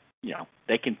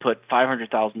 they can put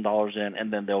 $500,000 in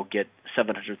and then they'll get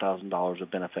 $700,000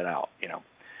 of benefit out,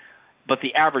 But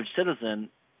the average citizen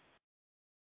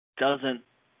doesn't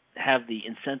have the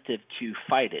incentive to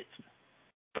fight it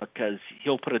because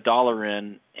he'll put $1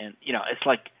 in, and it's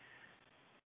like,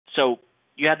 so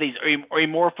you have these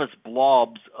amorphous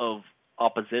blobs of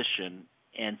opposition,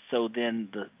 and so then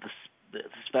the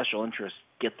special interests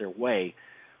get their way.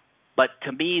 But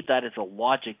to me, that is a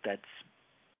logic that's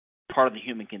part of the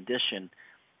human condition.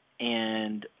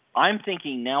 And I'm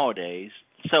thinking nowadays,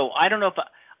 so I don't know if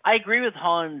I agree with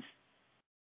Hans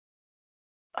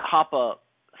Hoppe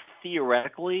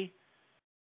theoretically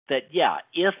that, yeah,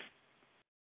 if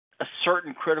a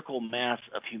certain critical mass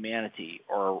of humanity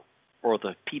or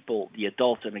the people, the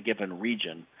adults in a given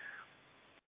region,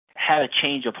 had a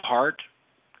change of heart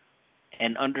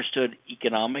and understood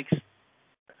economics,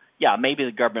 yeah, maybe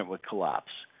the government would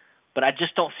collapse. But I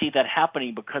just don't see that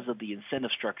happening because of the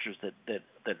incentive structures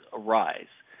that arise.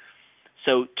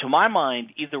 So to my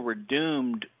mind, either we're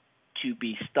doomed to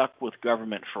be stuck with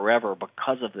government forever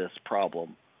because of this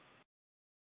problem,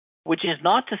 which is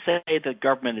not to say that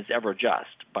government is ever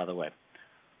just, by the way.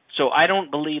 So I don't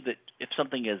believe that if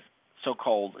something is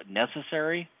so-called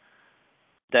necessary,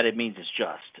 that it means it's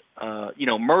just.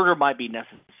 Murder might be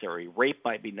necessary. Rape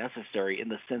might be necessary in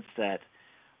the sense that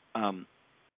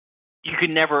you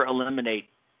can never eliminate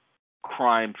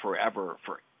crime forever,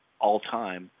 for all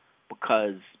time,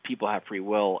 because people have free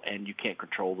will and you can't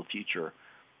control the future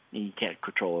and you can't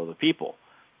control other people.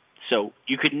 So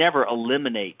you could never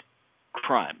eliminate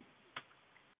crime.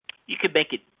 You could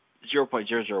make it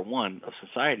 0.001 of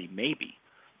society, maybe,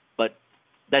 but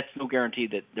that's no guarantee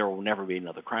that there will never be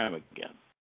another crime again,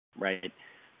 right?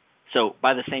 So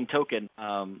by the same token,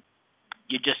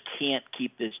 you just can't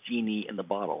keep this genie in the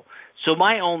bottle. So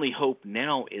my only hope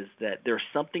now is that there's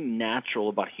something natural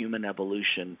about human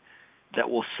evolution that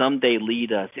will someday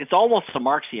lead us. It's almost a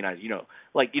Marxian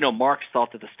idea, Marx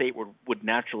thought that the state would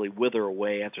naturally wither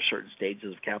away after certain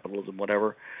stages of capitalism,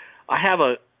 whatever. I have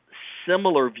a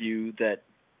similar view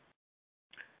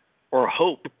or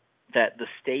hope that the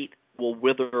state will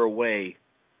wither away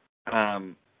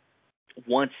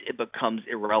once it becomes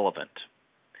irrelevant.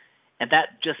 And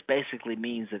that just basically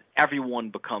means that everyone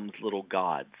becomes little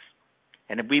gods.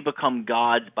 And if we become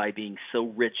gods by being so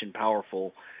rich and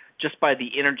powerful, just by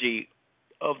the energy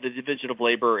of the division of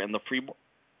labor and the free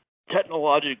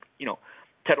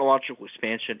technological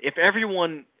expansion, if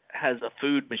everyone has a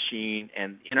food machine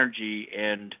and energy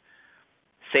and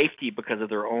safety because of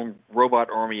their own robot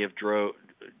army of drones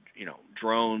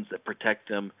that protect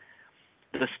them,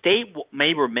 the state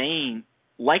may remain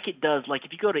like it does. Like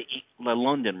if you go to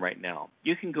London right now,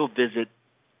 you can go visit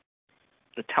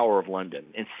the Tower of London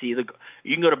and you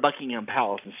can go to Buckingham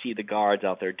Palace and see the guards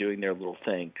out there doing their little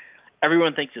thing.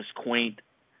 Everyone thinks it's quaint.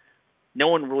 No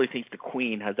one really thinks the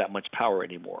Queen has that much power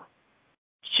anymore.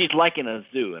 She's like in a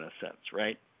zoo in a sense,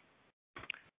 right?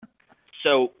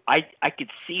 So I could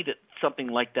see that something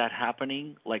like that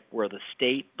happening, like where the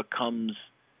state becomes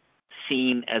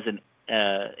seen as an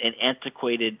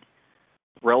antiquated,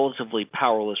 relatively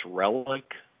powerless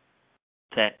relic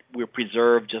that we're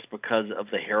preserved just because of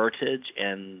the heritage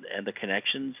and the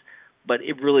connections, but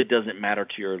it really doesn't matter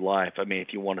to your life. I mean,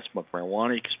 if you want to smoke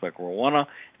marijuana, you can smoke marijuana.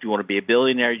 If you want to be a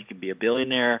billionaire, you can be a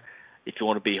billionaire. If you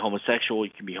want to be homosexual,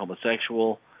 you can be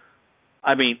homosexual.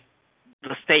 I mean,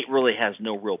 the state really has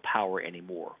no real power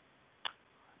anymore.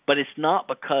 But it's not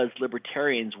because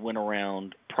libertarians went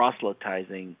around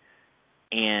proselytizing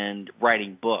and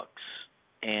writing books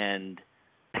and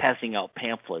passing out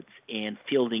pamphlets and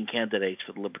fielding candidates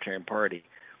for the Libertarian Party.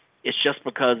 It's just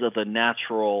because of the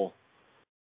natural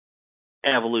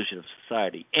evolution of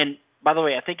society. And by the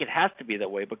way, I think it has to be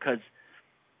that way because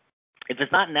if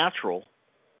it's not natural,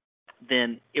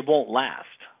 then it won't last.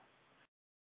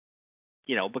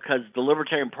 Because the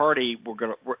Libertarian Party,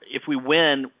 if we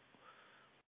win,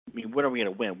 I mean, when are we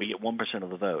going to win? We get 1% of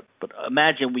the vote. But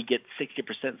imagine we get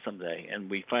 60% someday and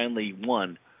we finally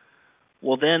won.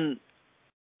 Well, then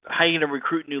how are you going to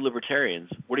recruit new libertarians?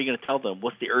 What are you going to tell them?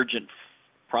 What's the urgent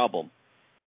problem?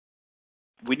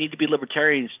 We need to be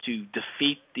libertarians to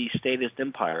defeat the statist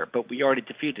empire, but we already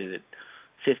defeated it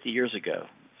 50 years ago.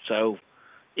 So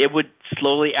it would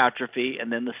slowly atrophy,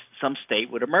 and then some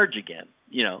state would emerge again,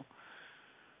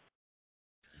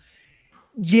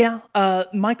 Yeah,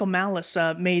 Michael Malice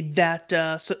made that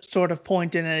sort of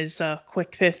point in his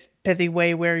quick, pithy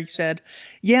way where he said,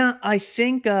 yeah, I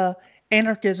think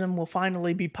Anarchism will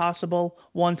finally be possible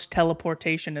once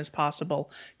teleportation is possible,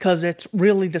 because it's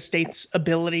really the state's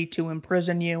ability to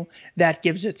imprison you that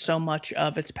gives it so much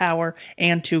of its power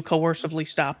and to coercively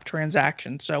stop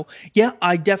transactions. So, yeah,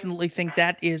 I definitely think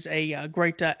that is a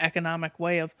great economic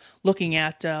way of looking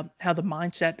at how the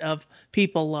mindset of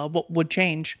people would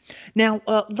change. Now,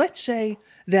 let's say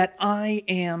that I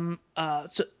am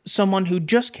someone who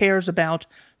just cares about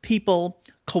people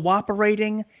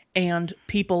cooperating and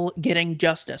people getting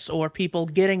justice or people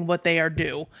getting what they are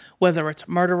due, whether it's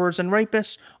murderers and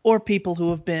rapists or people who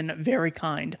have been very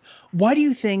kind. Why do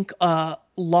you think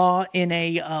law in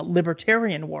a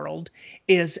libertarian world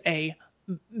is a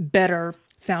better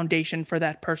foundation for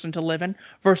that person to live in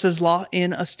versus law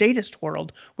in a statist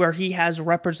world where he has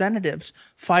representatives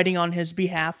fighting on his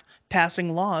behalf,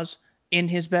 passing laws in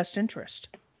his best interest?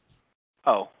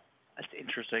 Oh, that's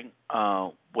interesting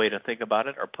way to think about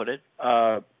it or put it.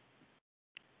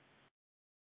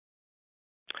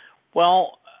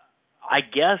 Well, I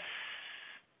guess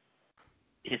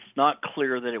it's not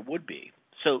clear that it would be.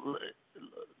 So,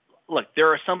 look, there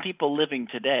are some people living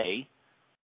today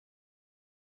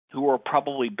who are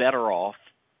probably better off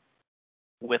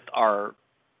with our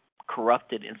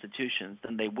corrupted institutions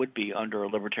than they would be under a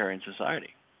libertarian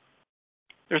society.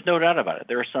 There's no doubt about it.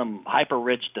 There are some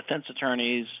hyper-rich defense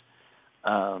attorneys,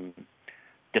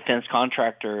 defense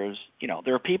contractors.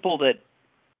 There are people that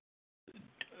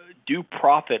do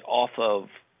profit off of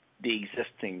the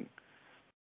existing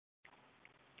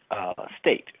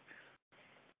state.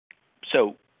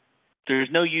 So there's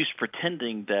no use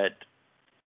pretending that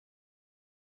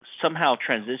somehow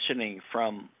transitioning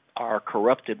from our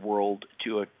corrupted world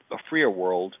to a freer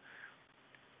world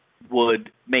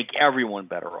would make everyone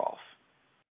better off.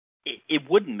 It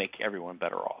wouldn't make everyone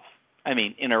better off. I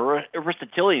mean, in a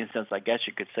Aristotelian sense, I guess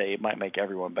you could say it might make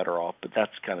everyone better off, but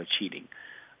that's kind of cheating.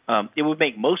 It would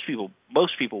make most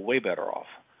people way better off.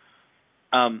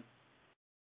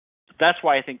 That's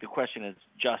why I think the question is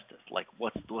justice. Like,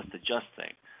 what's the just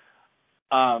thing?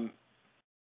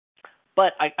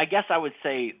 But I guess I would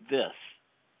say this: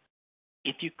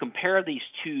 if you compare these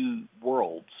two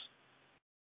worlds,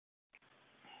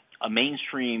 a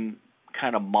mainstream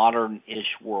kind of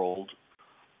modern-ish world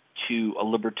to a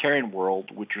libertarian world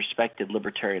which respected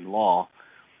libertarian law,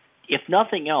 if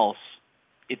nothing else,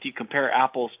 if you compare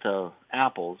apples to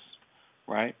apples,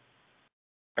 right?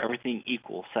 Everything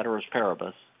equal, ceteris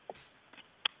paribus,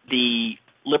 the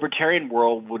libertarian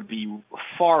world would be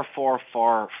far, far,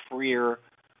 far freer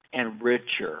and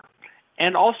richer.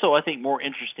 And also, I think, more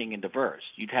interesting and diverse.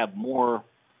 You'd have more...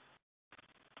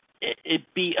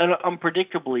 It'd be an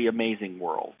unpredictably amazing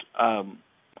world.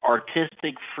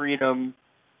 Artistic freedom,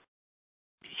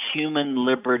 human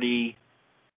liberty,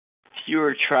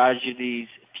 fewer tragedies,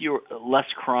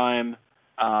 less crime,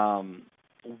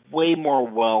 way more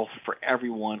wealth for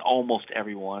everyone, almost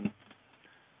everyone.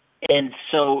 And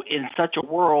so in such a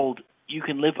world, you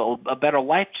can live a better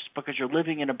life just because you're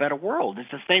living in a better world.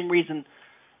 It's the same reason,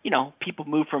 people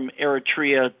move from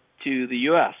Eritrea to the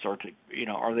U.S. or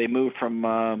they move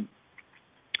from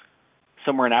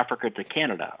somewhere in Africa to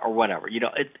Canada or whatever.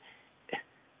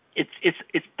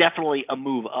 It's definitely a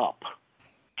move up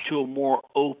to a more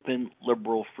open,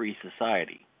 liberal, free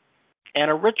society, and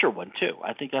a richer one too.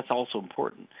 I think that's also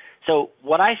important. So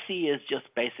what I see is just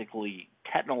basically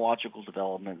technological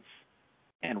developments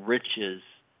and riches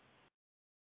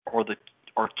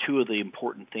are two of the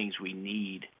important things we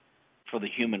need for the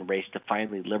human race to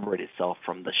finally liberate itself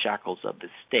from the shackles of the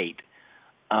state.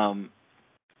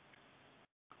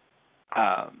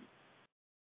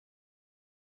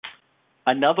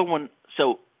 Another one,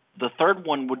 so the third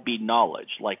one would be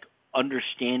knowledge, like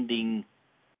understanding,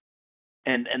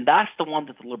 and that's the one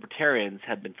that the libertarians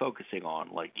have been focusing on,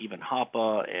 like even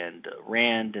Hoppe and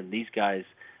Rand and these guys,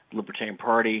 the Libertarian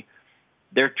Party.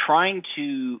 They're trying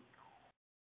to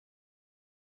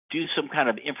do some kind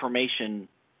of information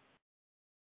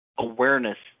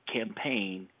awareness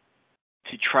campaign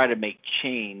to try to make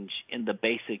change in the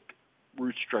basic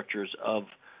root structures of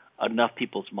enough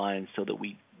people's minds so that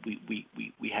we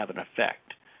have an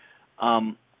effect.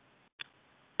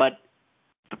 But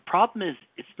the problem is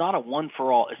it's not a one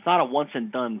for all. It's not a once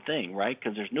and done thing, right?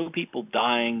 Because there's new people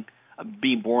dying,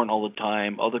 being born all the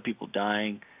time, other people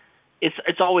dying.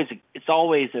 It's always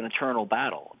an eternal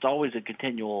battle. It's always a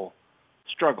continual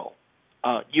struggle.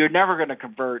 You're never going to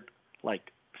convert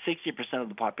like 60% of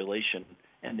the population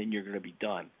and then you're going to be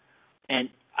done. And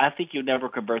I think you'll never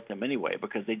convert them anyway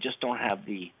because they just don't have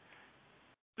the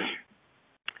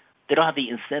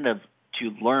incentive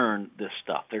to learn this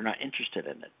stuff. They're not interested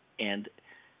in it. And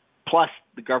plus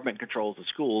the government controls the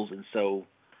schools, and so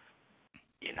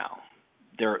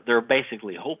they're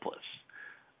basically hopeless.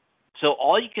 So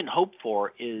all you can hope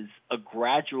for is a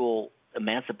gradual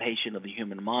emancipation of the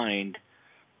human mind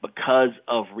because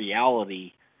of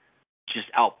reality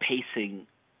just outpacing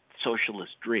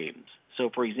socialist dreams. So,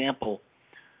 for example,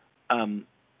 in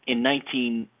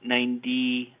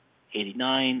 1990,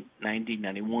 89, 90,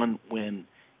 91, when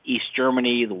East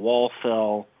Germany, the wall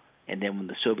fell, and then when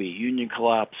the Soviet Union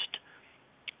collapsed,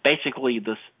 basically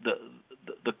the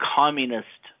communist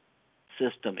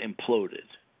system imploded,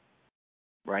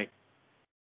 right?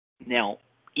 Now,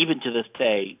 even to this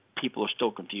day, people are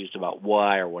still confused about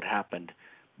why or what happened,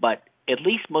 but at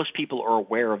least most people are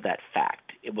aware of that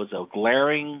fact. It was a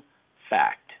glaring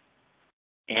fact.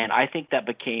 And I think that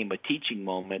became a teaching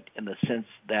moment in the sense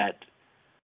that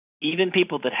even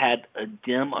people that had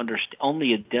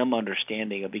only a dim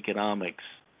understanding of economics,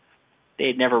 they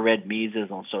had never read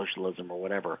Mises on socialism or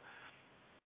whatever.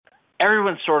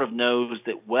 Everyone sort of knows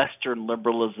that Western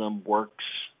liberalism works,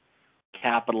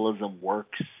 capitalism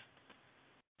works,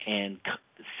 and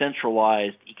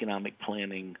centralized economic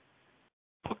planning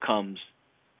becomes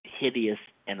hideous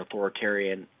and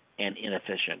authoritarian and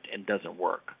inefficient and doesn't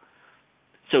work.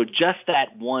 So just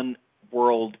that one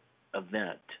world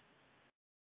event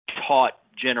taught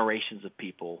generations of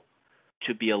people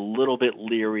to be a little bit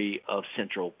leery of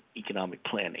central economic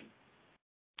planning.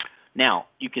 Now,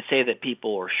 you can say that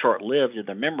people are short-lived in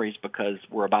their memories because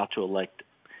we're about to elect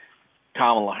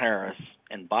Kamala Harris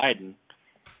and Biden,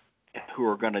 who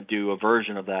are going to do a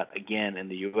version of that again in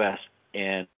the U.S.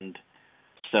 And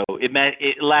so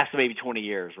it lasts maybe 20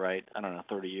 years, right? I don't know,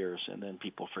 30 years, and then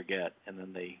people forget, and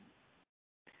then they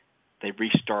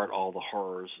restart all the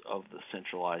horrors of the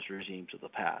centralized regimes of the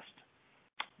past.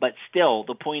 But still,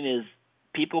 the point is,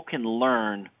 people can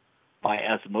learn by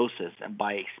osmosis and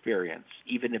by experience,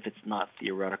 even if it's not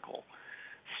theoretical.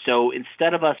 So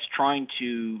instead of us trying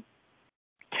to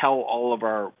tell all of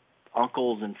our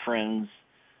uncles and friends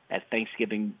at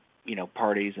Thanksgiving,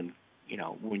 parties and,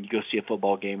 when you go see a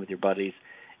football game with your buddies,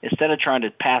 instead of trying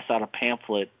to pass out a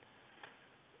pamphlet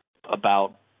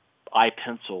about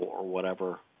iPencil or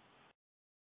whatever,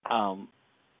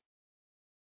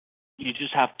 you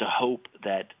just have to hope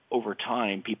that over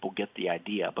time people get the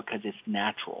idea because it's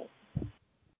natural.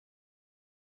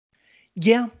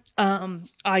 Yeah,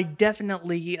 I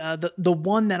definitely the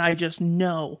one that I just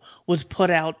know was put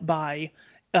out by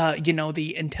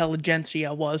the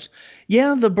intelligentsia was,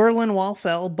 yeah, the Berlin Wall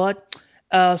fell, but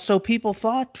so people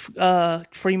thought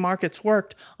free markets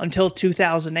worked until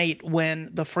 2008 when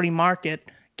the free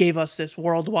market gave us this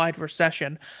worldwide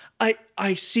recession.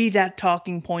 I see that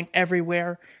talking point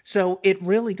everywhere. So it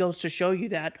really goes to show you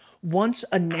that once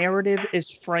a narrative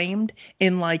is framed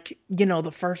in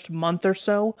the first month or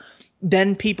so,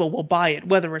 then people will buy it,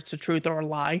 whether it's the truth or a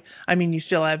lie. I mean, you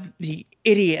still have the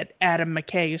idiot Adam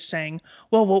McKay saying,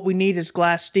 well, what we need is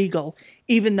Glass-Steagall,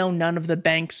 even though none of the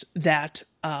banks that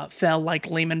fell, like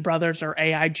Lehman Brothers or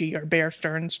AIG or Bear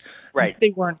Stearns, Right.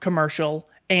 they weren't commercial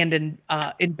and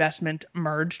investment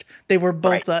merged. They were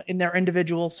both in their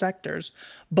individual sectors.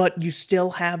 But you still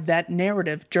have that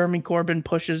narrative. Jeremy Corbyn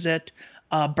pushes it.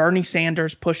 Bernie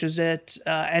Sanders pushes it.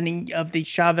 Any of the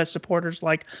Chavez supporters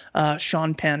like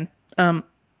Sean Penn.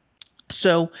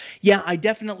 So, yeah, I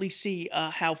definitely see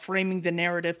how framing the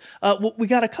narrative. We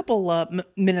got a couple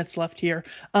minutes left here.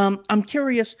 I'm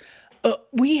curious.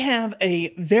 We have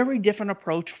a very different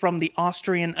approach from the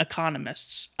Austrian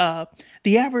economists.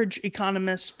 The average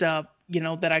economist,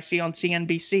 that I see on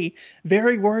CNBC,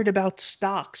 very worried about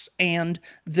stocks and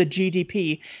the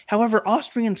GDP. However,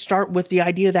 Austrians start with the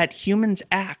idea that humans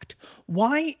act.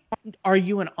 Why are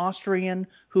you an Austrian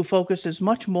who focuses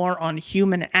much more on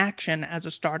human action as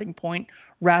a starting point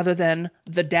rather than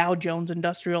the Dow Jones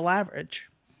Industrial Average?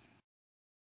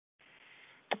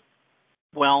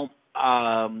 Well,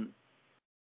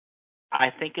 I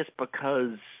think it's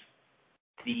because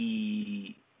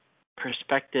the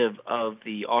perspective of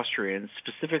the Austrians,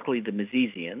 specifically the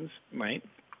Misesians, right,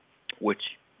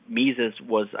 which Mises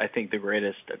was, I think, the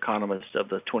greatest economist of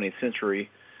the 20th century,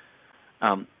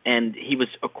 and he was,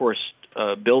 of course,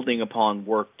 building upon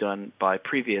work done by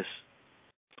previous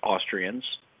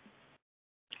Austrians,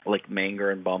 like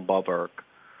Menger and von Bauwerk.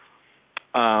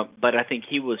 But I think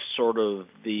he was sort of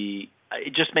it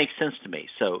just makes sense to me.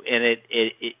 So, and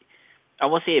it I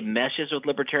won't say it meshes with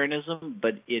libertarianism,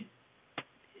 but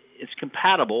it's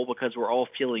compatible because we're all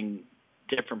feeling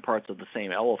different parts of the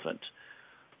same elephant.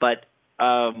 But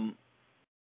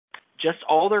just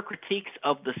all their critiques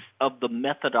of the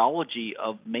methodology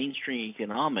of mainstream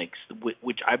economics,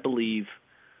 which I believe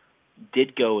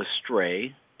did go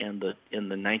astray in the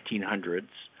 1900s,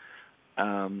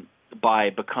 by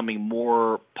becoming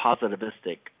more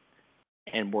positivistic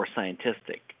and more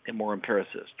scientific and more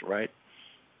empiricist, right?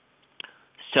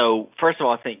 So first of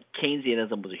all, I think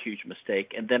Keynesianism was a huge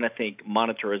mistake, and then I think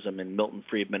monetarism and Milton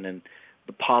Friedman and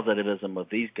the positivism of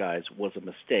these guys was a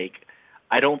mistake.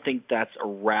 I don't think that's a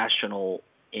rational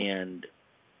and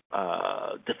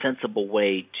defensible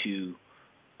way to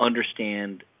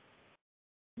understand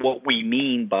what we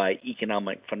mean by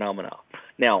economic phenomena.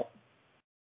 Now,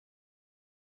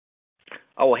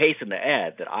 I will hasten to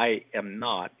add that I am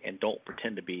not and don't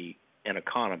pretend to be an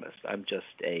economist. I'm just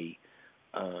a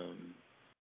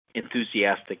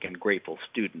enthusiastic and grateful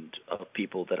student of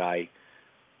people that I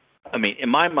mean, in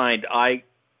my mind, I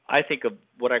think of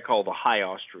what I call the high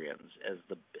Austrians as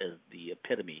the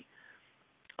epitome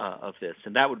of this,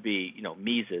 and that would be,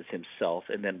 Mises himself,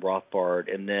 and then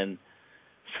Rothbard, and then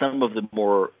some of the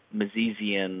more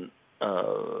Misesian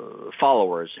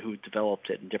followers who developed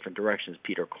it in different directions: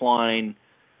 Peter Klein,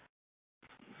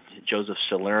 Joseph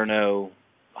Salerno,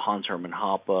 Hans Hermann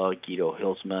Hoppe, Guido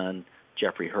Hülsmann,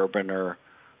 Jeffrey Herbener,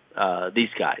 these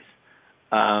guys.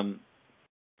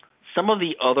 Some of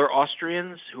the other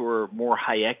Austrians who are more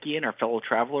Hayekian, our fellow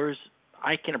travelers,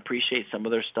 I can appreciate some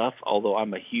of their stuff, although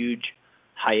I'm a huge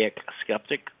Hayek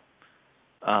skeptic.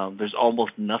 There's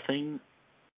almost nothing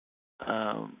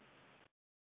in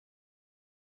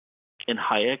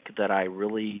Hayek that I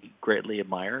really greatly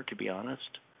admire, to be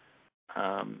honest.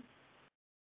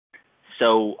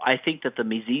 So I think that the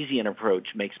Misesian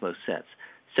approach makes most sense.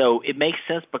 So it makes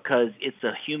sense because it's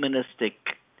a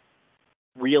humanistic,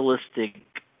 realistic,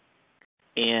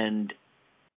 and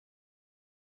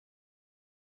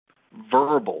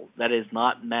verbal, that is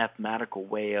not mathematical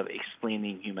way of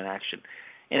explaining human action.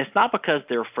 And it's not because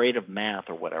they're afraid of math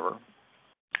or whatever.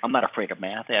 I'm not afraid of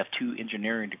math. I have 2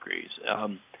 engineering degrees.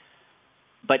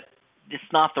 But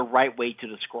it's not the right way to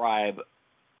describe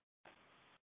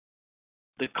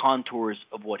the contours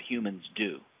of what humans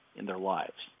do in their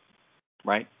lives,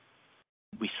 right?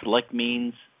 We select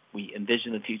means, we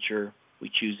envision the future, we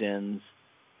choose ends,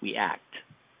 we act.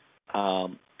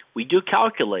 We do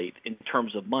calculate in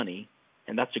terms of money,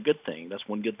 and that's a good thing. That's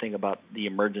one good thing about the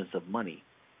emergence of money,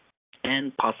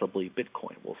 and possibly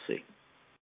Bitcoin. We'll see.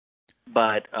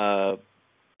 But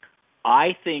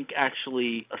I think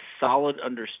actually a solid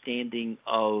understanding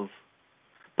of,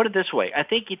 put it this way, I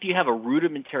think if you have a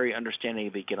rudimentary understanding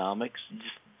of economics,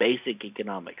 just basic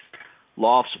economics,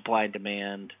 law of supply and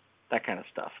demand, that kind of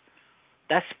stuff,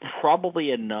 that's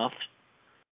probably enough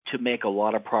to make a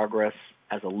lot of progress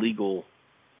as a legal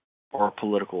or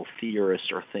political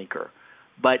theorist or thinker.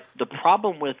 But the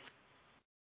problem with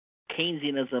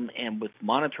Keynesianism and with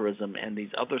monetarism and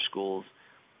these other schools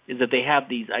is that they have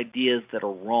these ideas that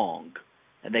are wrong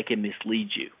and they can mislead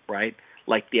you, right?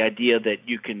 Like the idea that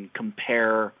you can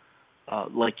compare,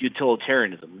 like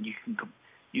utilitarianism,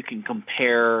 you can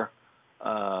compare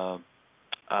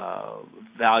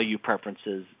value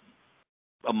preferences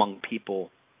among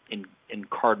people in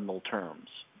cardinal terms.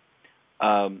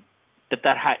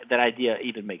 That idea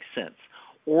even makes sense,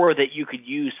 or that you could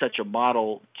use such a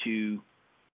model to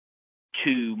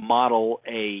model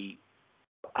a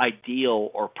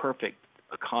ideal or perfect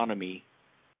economy,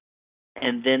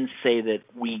 and then say that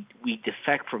we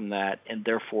defect from that, and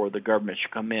therefore the government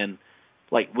should come in,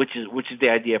 like which is the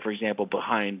idea, for example,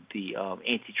 behind the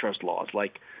antitrust laws.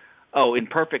 Like, oh, in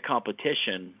perfect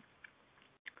competition,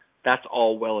 that's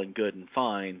all well and good and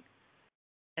fine.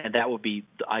 And that would be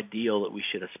the ideal that we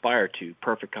should aspire to,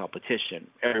 perfect competition.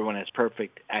 Everyone has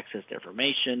perfect access to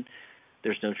information.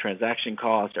 There's no transaction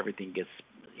cost. Everything gets,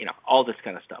 all this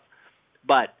kind of stuff.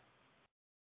 But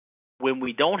when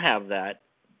we don't have that,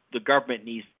 the government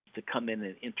needs to come in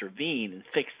and intervene and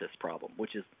fix this problem,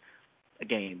 which is,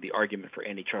 again, the argument for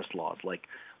antitrust laws. Like,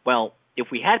 well, if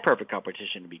we had perfect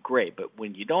competition, it'd be great. But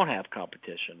when you don't have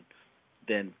competition,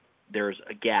 then there's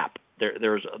a gap.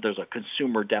 There's a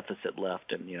consumer deficit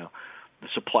left, and the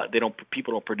supply.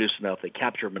 People don't produce enough. They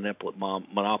capture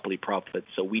monopoly profits.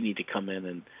 So we need to come in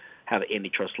and have an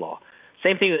antitrust law.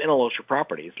 Same thing with intellectual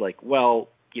property. It's like, well,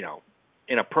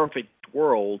 in a perfect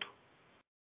world,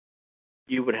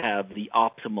 you would have the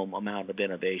optimum amount of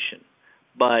innovation,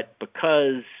 but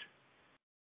because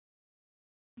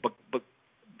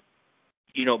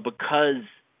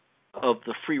of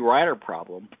the free rider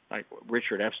problem, like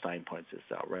Richard Epstein points this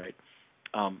out, right?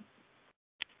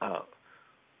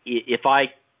 If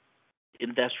I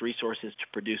invest resources to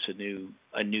produce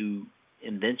a new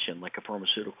invention, like a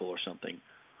pharmaceutical or something,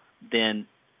 then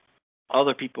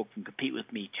other people can compete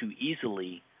with me too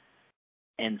easily,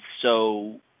 and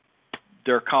so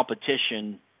their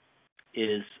competition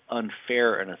is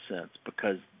unfair in a sense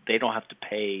because they don't have to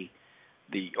pay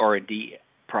the R&D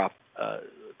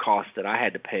cost that I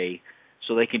had to pay,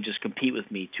 so they can just compete with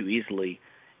me too easily,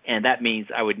 and that means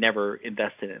I would never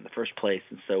invest in it in the first place.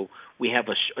 And so we have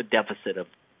a deficit of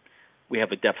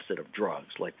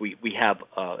drugs. Like we have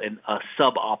a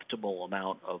suboptimal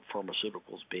amount of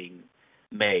pharmaceuticals being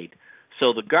made.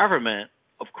 So the government,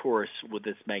 of course, with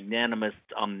its magnanimous,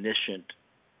 omniscient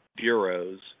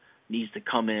bureaus, needs to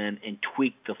come in and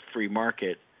tweak the free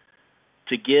market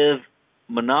to give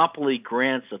monopoly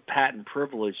grants of patent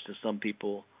privilege to some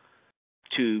people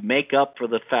to make up for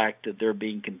the fact that they're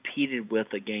being competed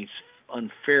with against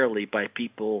unfairly by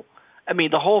people. I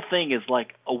mean, the whole thing is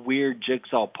like a weird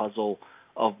jigsaw puzzle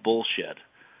of bullshit.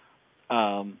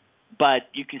 But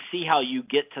you can see how you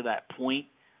get to that point,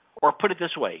 or put it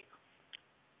this way,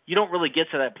 you don't really get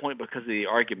to that point because of the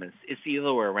arguments. It's the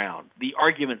other way around. The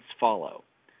arguments follow.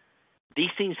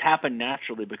 These things happen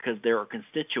naturally because there are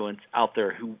constituents out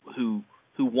there who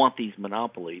want these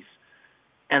monopolies,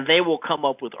 and they will come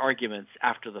up with arguments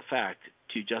after the fact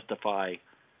to justify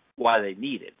why they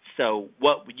need it. So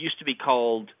what used to be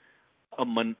called a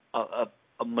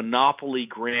monopoly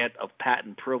grant of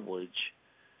patent privilege,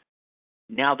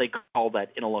 now they call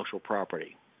that intellectual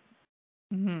property.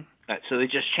 Mm-hmm. So they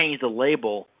just changed the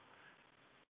label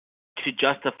to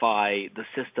justify the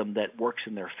system that works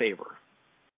in their favor,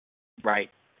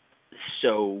 right?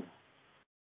 So,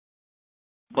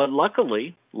 but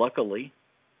luckily,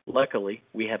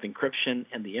 we have encryption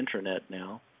and the internet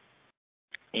now,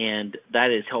 and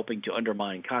that is helping to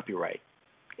undermine copyright.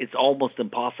 It's almost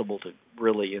impossible to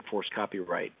really enforce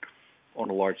copyright on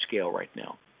a large scale right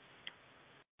now.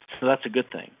 So that's a good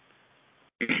thing.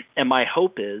 And my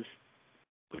hope is,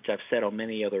 which I've said on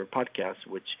many other podcasts,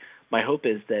 which my hope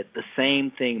is that the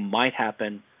same thing might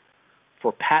happen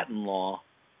for patent law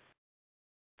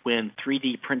when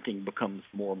 3D printing becomes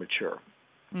more mature.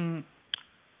 Mm.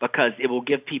 Because it will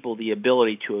give people the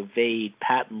ability to evade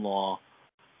patent law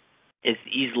as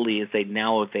easily as they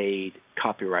now evade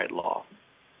copyright law.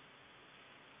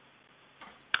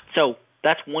 So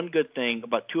that's one good thing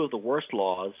about two of the worst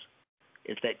laws,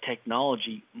 is that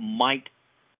technology might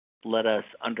let us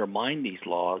undermine these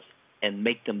laws and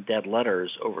make them dead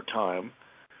letters over time.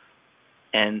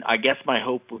 And I guess my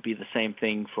hope would be the same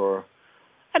thing for,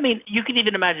 I mean, you can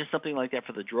even imagine something like that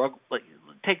for the drug, like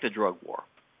take the drug war.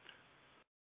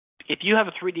 If you have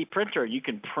a 3D printer, you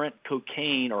can print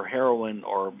cocaine or heroin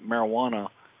or marijuana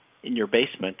in your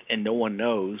basement and no one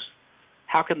knows.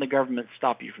 How can the government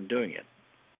stop you from doing it?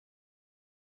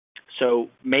 So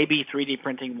maybe 3D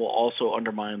printing will also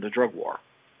undermine the drug war,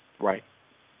 right?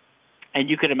 And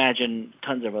you could imagine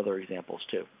tons of other examples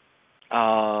too.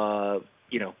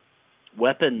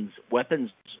 Weapons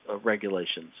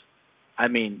regulations. I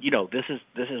mean, this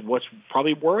is what's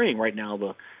probably worrying right now,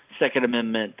 the Second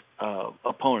Amendment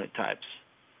opponent types,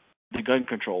 the gun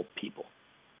control people.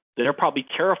 They're probably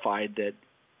terrified that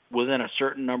within a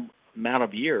certain amount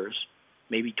of years,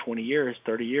 maybe 20 years,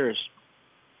 30 years,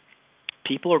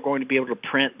 people are going to be able to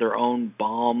print their own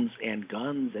bombs and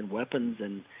guns and weapons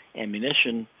and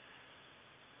ammunition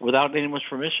without anyone's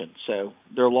permission. So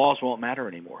their laws won't matter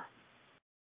anymore.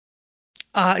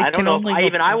 I don't know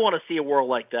if I want to see a world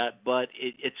like that, but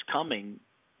it's coming.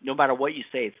 No matter what you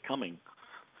say, it's coming.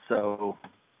 So,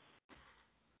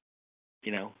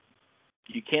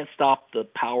 you can't stop the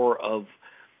power of,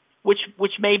 which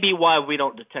may be why we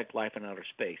don't detect life in outer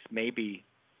space. Maybe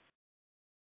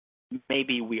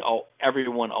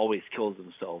everyone always kills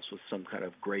themselves with some kind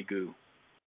of gray goo.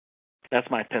 That's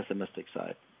my pessimistic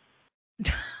side.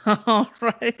 All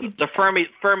right. The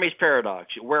Fermi's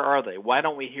paradox. Where are they? Why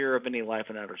don't we hear of any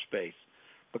life in outer space?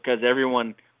 Because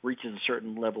everyone reaches a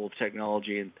certain level of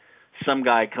technology, and some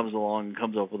guy comes along and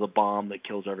comes up with a bomb that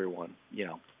kills everyone.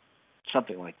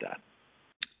 Something like that.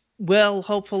 Well,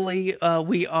 hopefully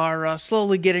we are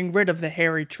slowly getting rid of the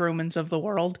Harry Trumans of the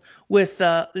world with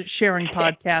sharing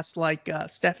podcasts like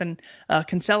Stephan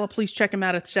Kinsella. Please check him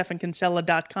out at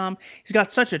stephankinsella.com. He's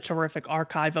got such a terrific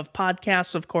archive of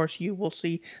podcasts. Of course, you will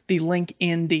see the link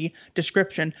in the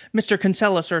description. Mr.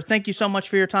 Kinsella, sir, thank you so much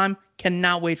for your time.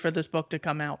 Cannot wait for this book to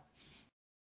come out.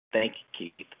 Thank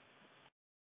you, Keith.